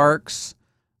kids in parks.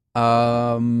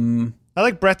 I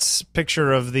like Brett's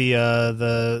picture of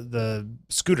the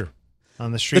scooter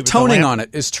on the street. The with toning lamp. on it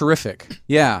is terrific.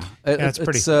 Yeah, it's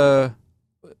pretty. It's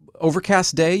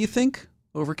overcast day. You think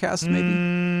overcast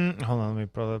maybe? Hold on, let me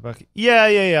pull that back.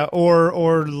 Yeah.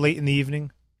 Or late in the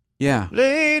evening. Yeah.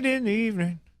 Late in the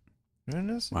evening.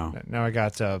 Wow. Now I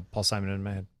got Paul Simon in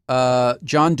my head.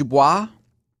 John Dubois.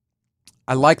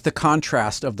 I like the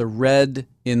contrast of the red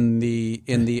in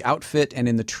the outfit and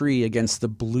in the tree against the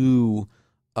blue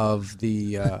of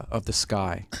the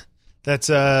sky. That's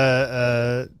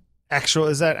actual.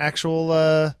 Is that actual?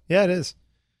 Yeah, it is.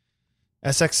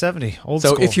 SX70, old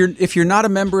school. So if you're not a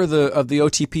member of the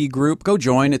OTP group, go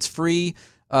join. It's free.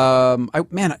 You know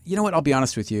what? I'll be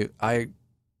honest with you.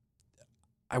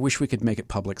 I wish we could make it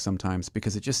public sometimes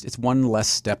because it's one less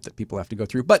step that people have to go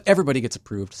through. But everybody gets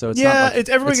approved, so it's not like,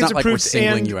 everybody gets not like approved, we're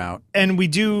singling you out. And we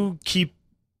do keep.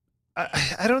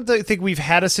 I don't think we've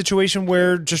had a situation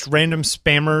where just random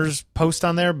spammers post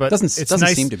on there, but it doesn't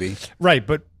nice, seem to be right.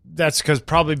 But that's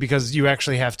probably because you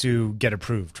actually have to get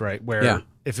approved, right? Where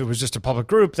if it was just a public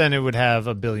group, then it would have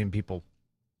a billion people.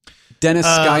 Dennis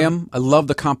Skyam, I love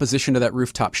the composition of that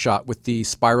rooftop shot with the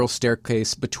spiral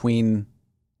staircase between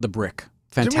the brick.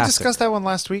 Fantastic. Didn't we discuss that one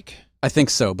last week? I think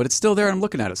so, but it's still there. I'm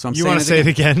looking at it, so I'm saying want to say it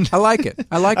again? I like it.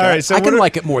 I like All it. Right, so I can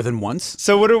like it more than once.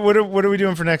 So what are we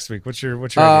doing for next week? What's your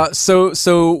idea?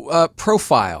 So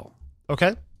profile.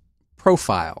 Okay.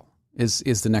 Profile is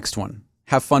the next one.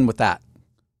 Have fun with that.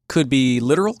 Could be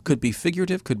literal, could be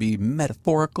figurative, could be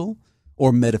metaphorical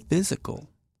or metaphysical.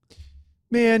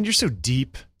 Man, you're so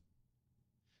deep.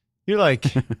 You're like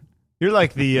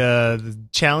the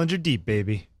Challenger Deep,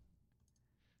 baby.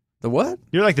 The what?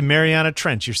 You're like the Mariana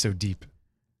Trench. You're so deep.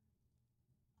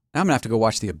 Now I'm going to have to go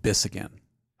watch The Abyss again.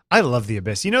 I love The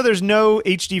Abyss. You know there's no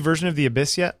HD version of The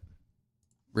Abyss yet?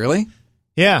 Really?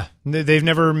 Yeah. They've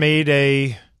never made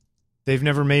a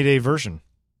version.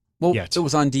 Well, yet. It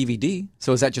was on DVD.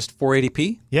 So is that just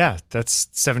 480p? Yeah, that's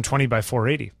 720 by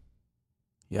 480.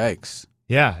 Yikes.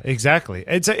 Yeah, exactly.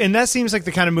 And that seems like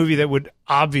the kind of movie that would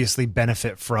obviously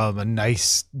benefit from a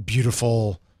nice,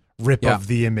 beautiful rip of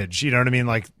the image. You know what I mean?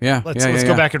 Like, let's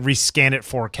go back and rescan it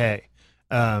 4K.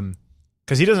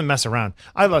 Because he doesn't mess around.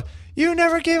 I love, you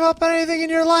never gave up on anything in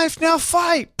your life. Now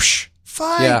fight. Psh,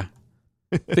 fight. Yeah.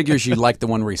 Figures you like the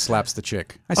one where he slaps the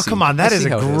chick. Come on. That is a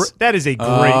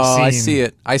great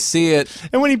scene. I see it.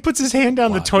 And when he puts his hand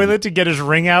down the toilet to get his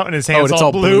ring out and his hand's it's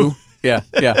all blue. Yeah.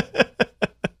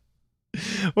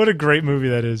 What a great movie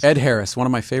that is. Ed Harris, one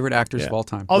of my favorite actors of all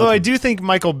time. Although I do think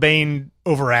Michael Biehn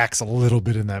overacts a little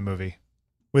bit in that movie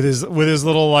with his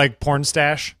little like porn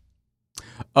stash.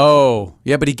 Oh,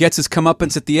 yeah, but he gets his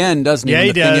comeuppance at the end, doesn't he? Yeah,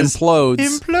 he does. Thing implodes.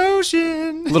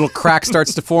 Implosion. Little crack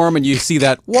starts to form, and you see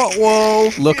that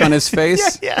whoa look on his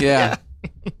face. Yeah.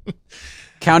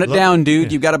 Count it down,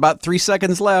 dude. You've got about 3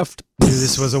 seconds left. Dude,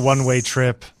 this was a one-way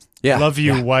trip. Yeah. Love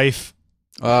you, wife.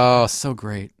 Oh, so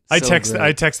great. I text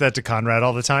that to Conrad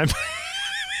all the time.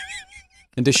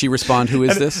 And does she respond? Who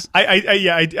is this?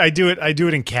 I do it. I do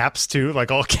it in caps too,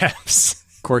 like all caps.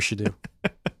 Of course you do.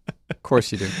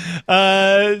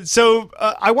 So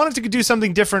I wanted to do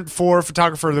something different for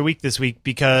Photographer of the Week this week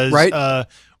because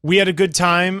we had a good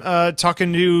time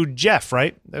talking to Jeff,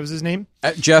 right? That was his name?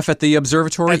 Jeff at the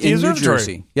Observatory in New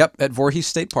Jersey. Yep, at Voorhees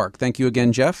State Park. Thank you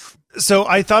again, Jeff. So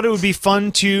I thought it would be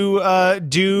fun to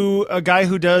do a guy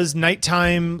who does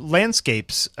nighttime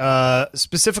landscapes,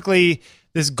 specifically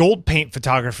this gold paint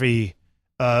photography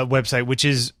website, which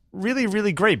is really,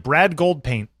 really great. Brad Gold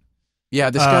Paint. Yeah,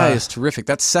 this guy is terrific.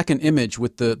 That second image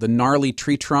with the gnarly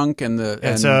tree trunk and the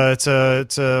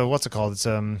it's a what's it called? It's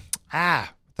what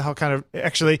the hell kind of,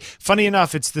 actually, funny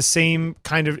enough, it's the same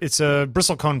kind of, it's a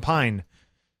bristlecone pine.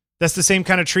 That's the same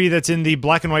kind of tree that's in the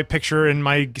black and white picture in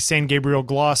my San Gabriel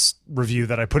gloss review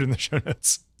that I put in the show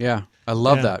notes. Yeah, I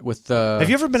love that. With have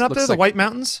you ever been up there, the White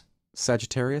Mountains?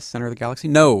 Sagittarius, center of the galaxy?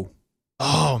 No.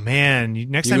 Oh man,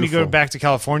 next time you go back to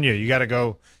California, you got to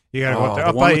go. You got to go up there.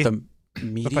 The one with the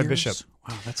meteors? Up by Bishop.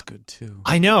 Wow, that's good too.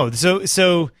 I know.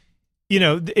 So you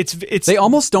know, it's they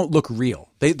almost don't look real.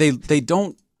 They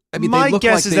don't. I mean, my they look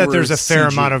guess like is that there's a fair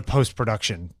amount of post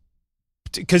production,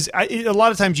 because a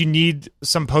lot of times you need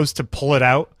some post to pull it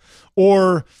out,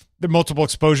 or the multiple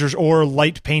exposures, or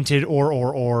light painted,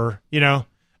 or you know,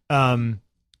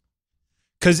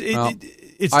 because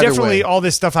it's definitely all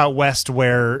this stuff out west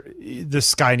where the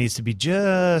sky needs to be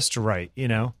just right. You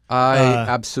know, I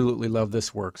absolutely love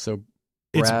this work. So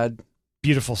Brad, it's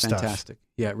beautiful stuff. Fantastic.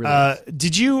 Yeah, it really is.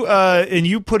 Did you and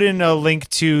you put in a link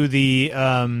to the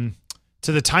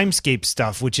Timescape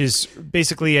stuff, which is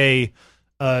basically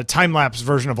a time lapse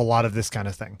version of a lot of this kind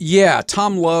of thing. Yeah,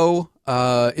 Tom Lowe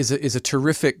is a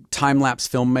terrific time lapse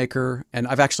filmmaker, and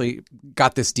I've actually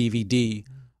got this DVD.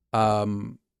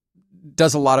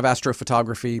 Does a lot of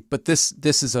astrophotography, but this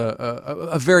is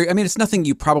a very, I mean, it's nothing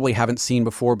you probably haven't seen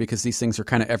before because these things are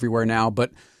kind of everywhere now,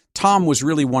 but Tom was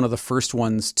really one of the first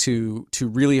ones to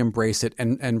really embrace it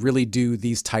and really do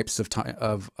these types of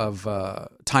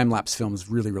time lapse films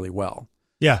really, really well.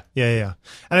 Yeah. And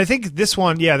I think this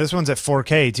one's at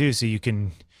 4K too, so you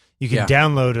can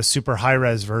download a super high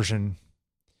res version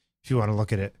if you want to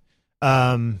look at it.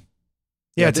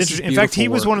 It's interesting. In fact, he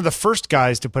was one of the first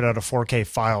guys to put out a 4K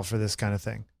file for this kind of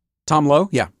thing. Tom Lowe,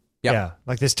 yeah. Yeah,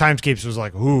 like this Timescapes was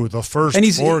like, the first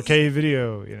 4K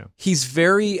video, you know. He's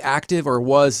very active, or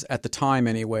was at the time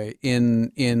anyway,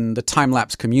 in the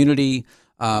time-lapse community,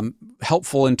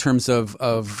 helpful in terms of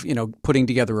putting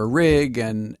together a rig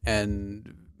and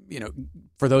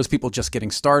for those people just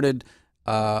getting started.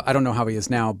 I don't know how he is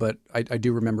now, but I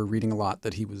do remember reading a lot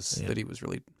that he was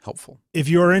really helpful. If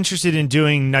you're interested in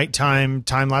doing nighttime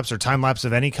time-lapse or time-lapse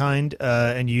of any kind,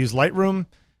 and you use Lightroom,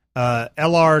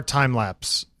 LR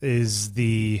Timelapse is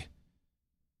the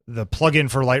plugin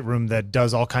for Lightroom that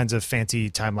does all kinds of fancy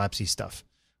time-lapsey stuff,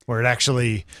 where it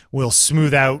actually will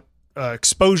smooth out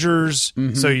exposures,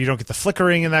 so you don't get the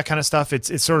flickering and that kind of stuff.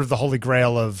 It's sort of the holy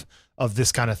grail of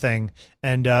this kind of thing,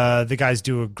 and the guys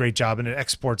do a great job, and it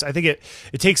exports. I think it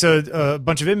takes a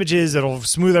bunch of images, it'll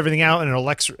smooth everything out, and it'll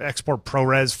export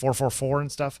ProRes 444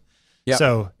 and stuff. Yeah,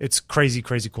 so it's crazy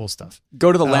cool stuff.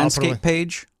 Go to the landscape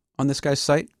page on this guy's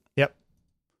site. Yep.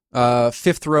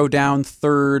 5th row down,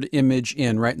 3rd image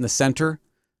in, right in the center.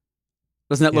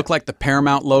 Doesn't that look like the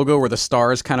Paramount logo where the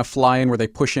stars kind of fly in, where they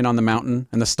push in on the mountain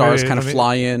and the stars kind of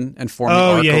fly in and form the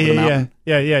arc over the mountain?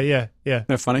 Yeah. Isn't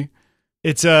that funny?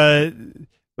 It's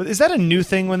is that a new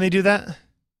thing when they do that?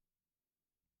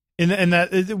 And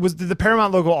that did the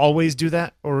Paramount logo always do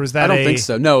that, or was that? I don't think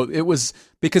so. No, it was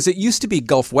because it used to be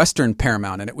Gulf Western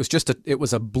Paramount, and it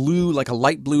was a blue, like a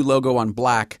light blue logo on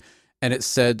black, and it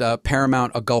said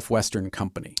Paramount, a Gulf Western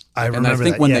company. I remember that. And I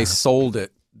think when they sold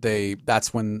it,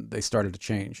 that's when they started to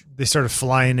change. They started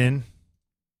flying in.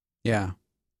 Yeah.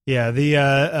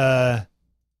 Yeah.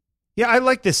 I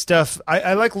like this stuff.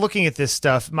 I like looking at this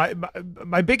stuff. My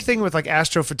big thing with like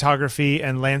astrophotography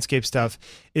and landscape stuff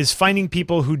is finding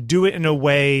people who do it in a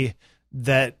way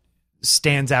that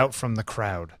stands out from the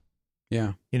crowd.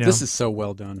 Yeah. This is so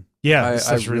well done. Yeah,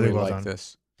 I really well like done.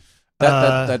 This.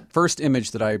 That first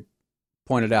image that I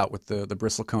pointed out with the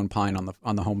bristlecone pine on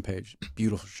the homepage,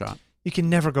 beautiful shot. You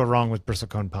can never go wrong with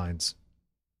bristlecone pines.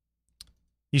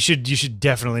 You should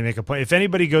definitely make a point. If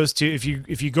anybody goes to if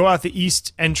you go out the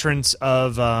east entrance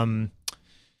of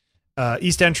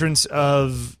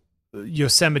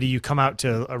Yosemite, you come out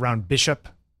to around Bishop,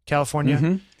 California.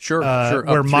 Mm-hmm. Sure.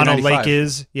 Where Mono Lake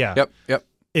is. Yeah. Yep.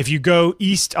 If you go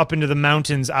east up into the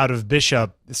mountains out of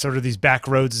Bishop, sort of these back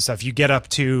roads and stuff, you get up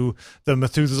to the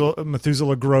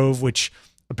Methuselah Grove, which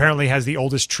apparently has the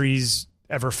oldest trees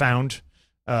ever found,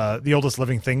 the oldest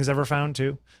living things ever found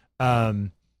too.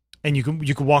 And you can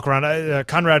walk around.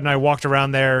 Conrad and I walked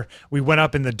around there. We went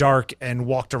up in the dark and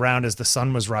walked around as the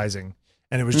sun was rising,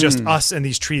 and it was just us and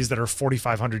these trees that are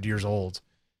 4,500 years old.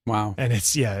 Wow! And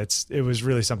it was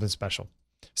really something special.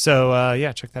 So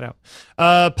check that out.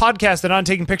 Podcast at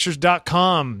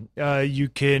ontakingpictures.com. You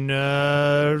can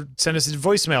send us a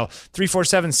voicemail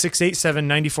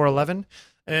 347-687-9411,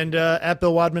 and at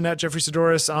Bill Wadman, at Jeffrey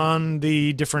Sidoris on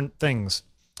the different things.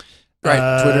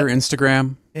 Right, Twitter,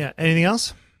 Instagram. Yeah. Anything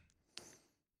else?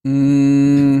 I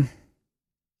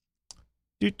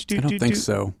don't think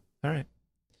so. All right.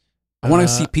 I want to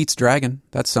see Pete's Dragon.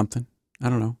 That's something. I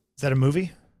don't know. Is that a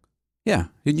movie? Yeah.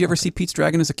 Did you ever see Pete's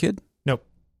Dragon as a kid? Nope.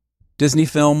 Disney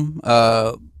film.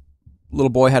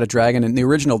 Little boy had a dragon. In the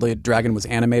original, the dragon was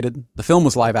animated. The film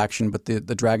was live action, but the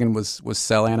dragon was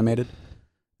cell animated.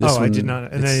 I did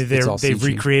not. And they've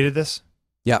recreated this?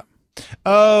 Yeah.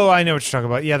 Oh, I know what you're talking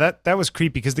about. Yeah, that was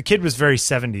creepy because the kid was very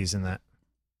 70s in that.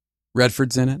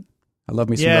 Redford's in it. I love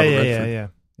me some Robert Redford. Yeah.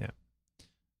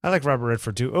 I like Robert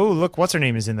Redford too. Oh, look, what's her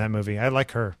name is in that movie. I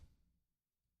like her.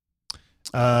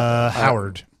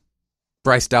 Howard.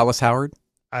 Bryce Dallas Howard.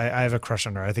 I have a crush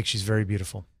on her. I think she's very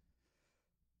beautiful.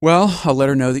 Well, I'll let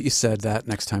her know that you said that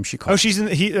next time she calls. Oh, she's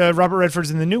in Robert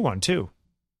Redford's in the new one too.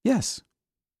 Yes.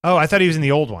 Oh, I thought he was in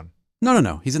the old one.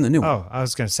 No. He's in the new one. Oh, I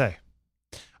was going to say.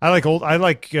 I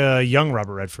like young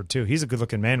Robert Redford too. He's a good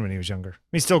looking man when he was younger.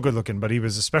 He's still good looking, but he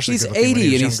was especially. He's good looking 80 when he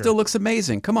was and younger. he still looks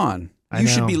amazing. Come on,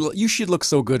 you should look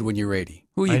so good when you're 80.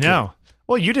 Who are you? I know.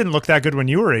 Well, you didn't look that good when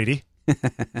you were 80. Yeah,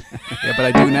 but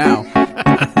I do now.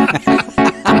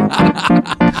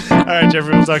 All right,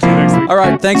 Jeffrey. We'll talk to you next week. All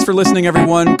right. Thanks for listening,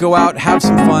 everyone. Go out, have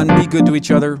some fun, be good to each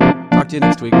other. Talk to you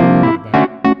next week. Bye.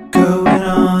 Going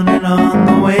on and on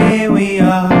the way we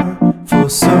are for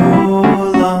so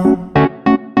long.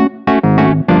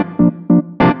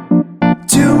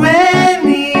 To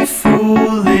any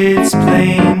fool, it's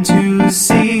plain to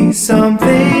see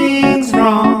something's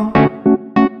wrong.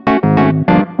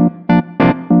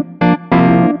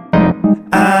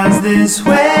 As this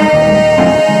way,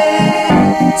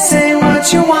 say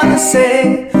what you wanna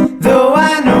say, though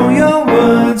I know your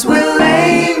words will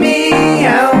lay me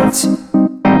out.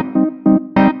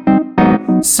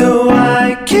 So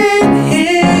I can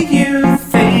hear you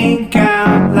think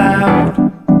out loud.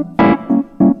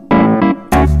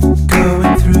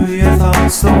 Going through your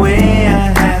thoughts the way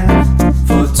I have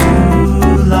for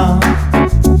too long.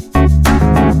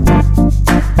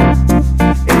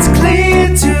 It's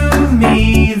clear to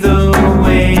me the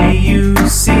way you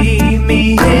see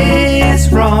me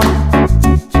is wrong.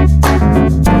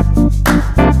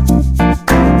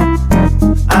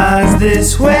 As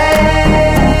this way,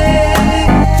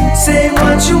 say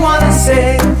what you wanna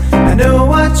say. I know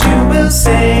what you will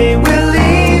say will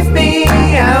leave me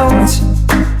out.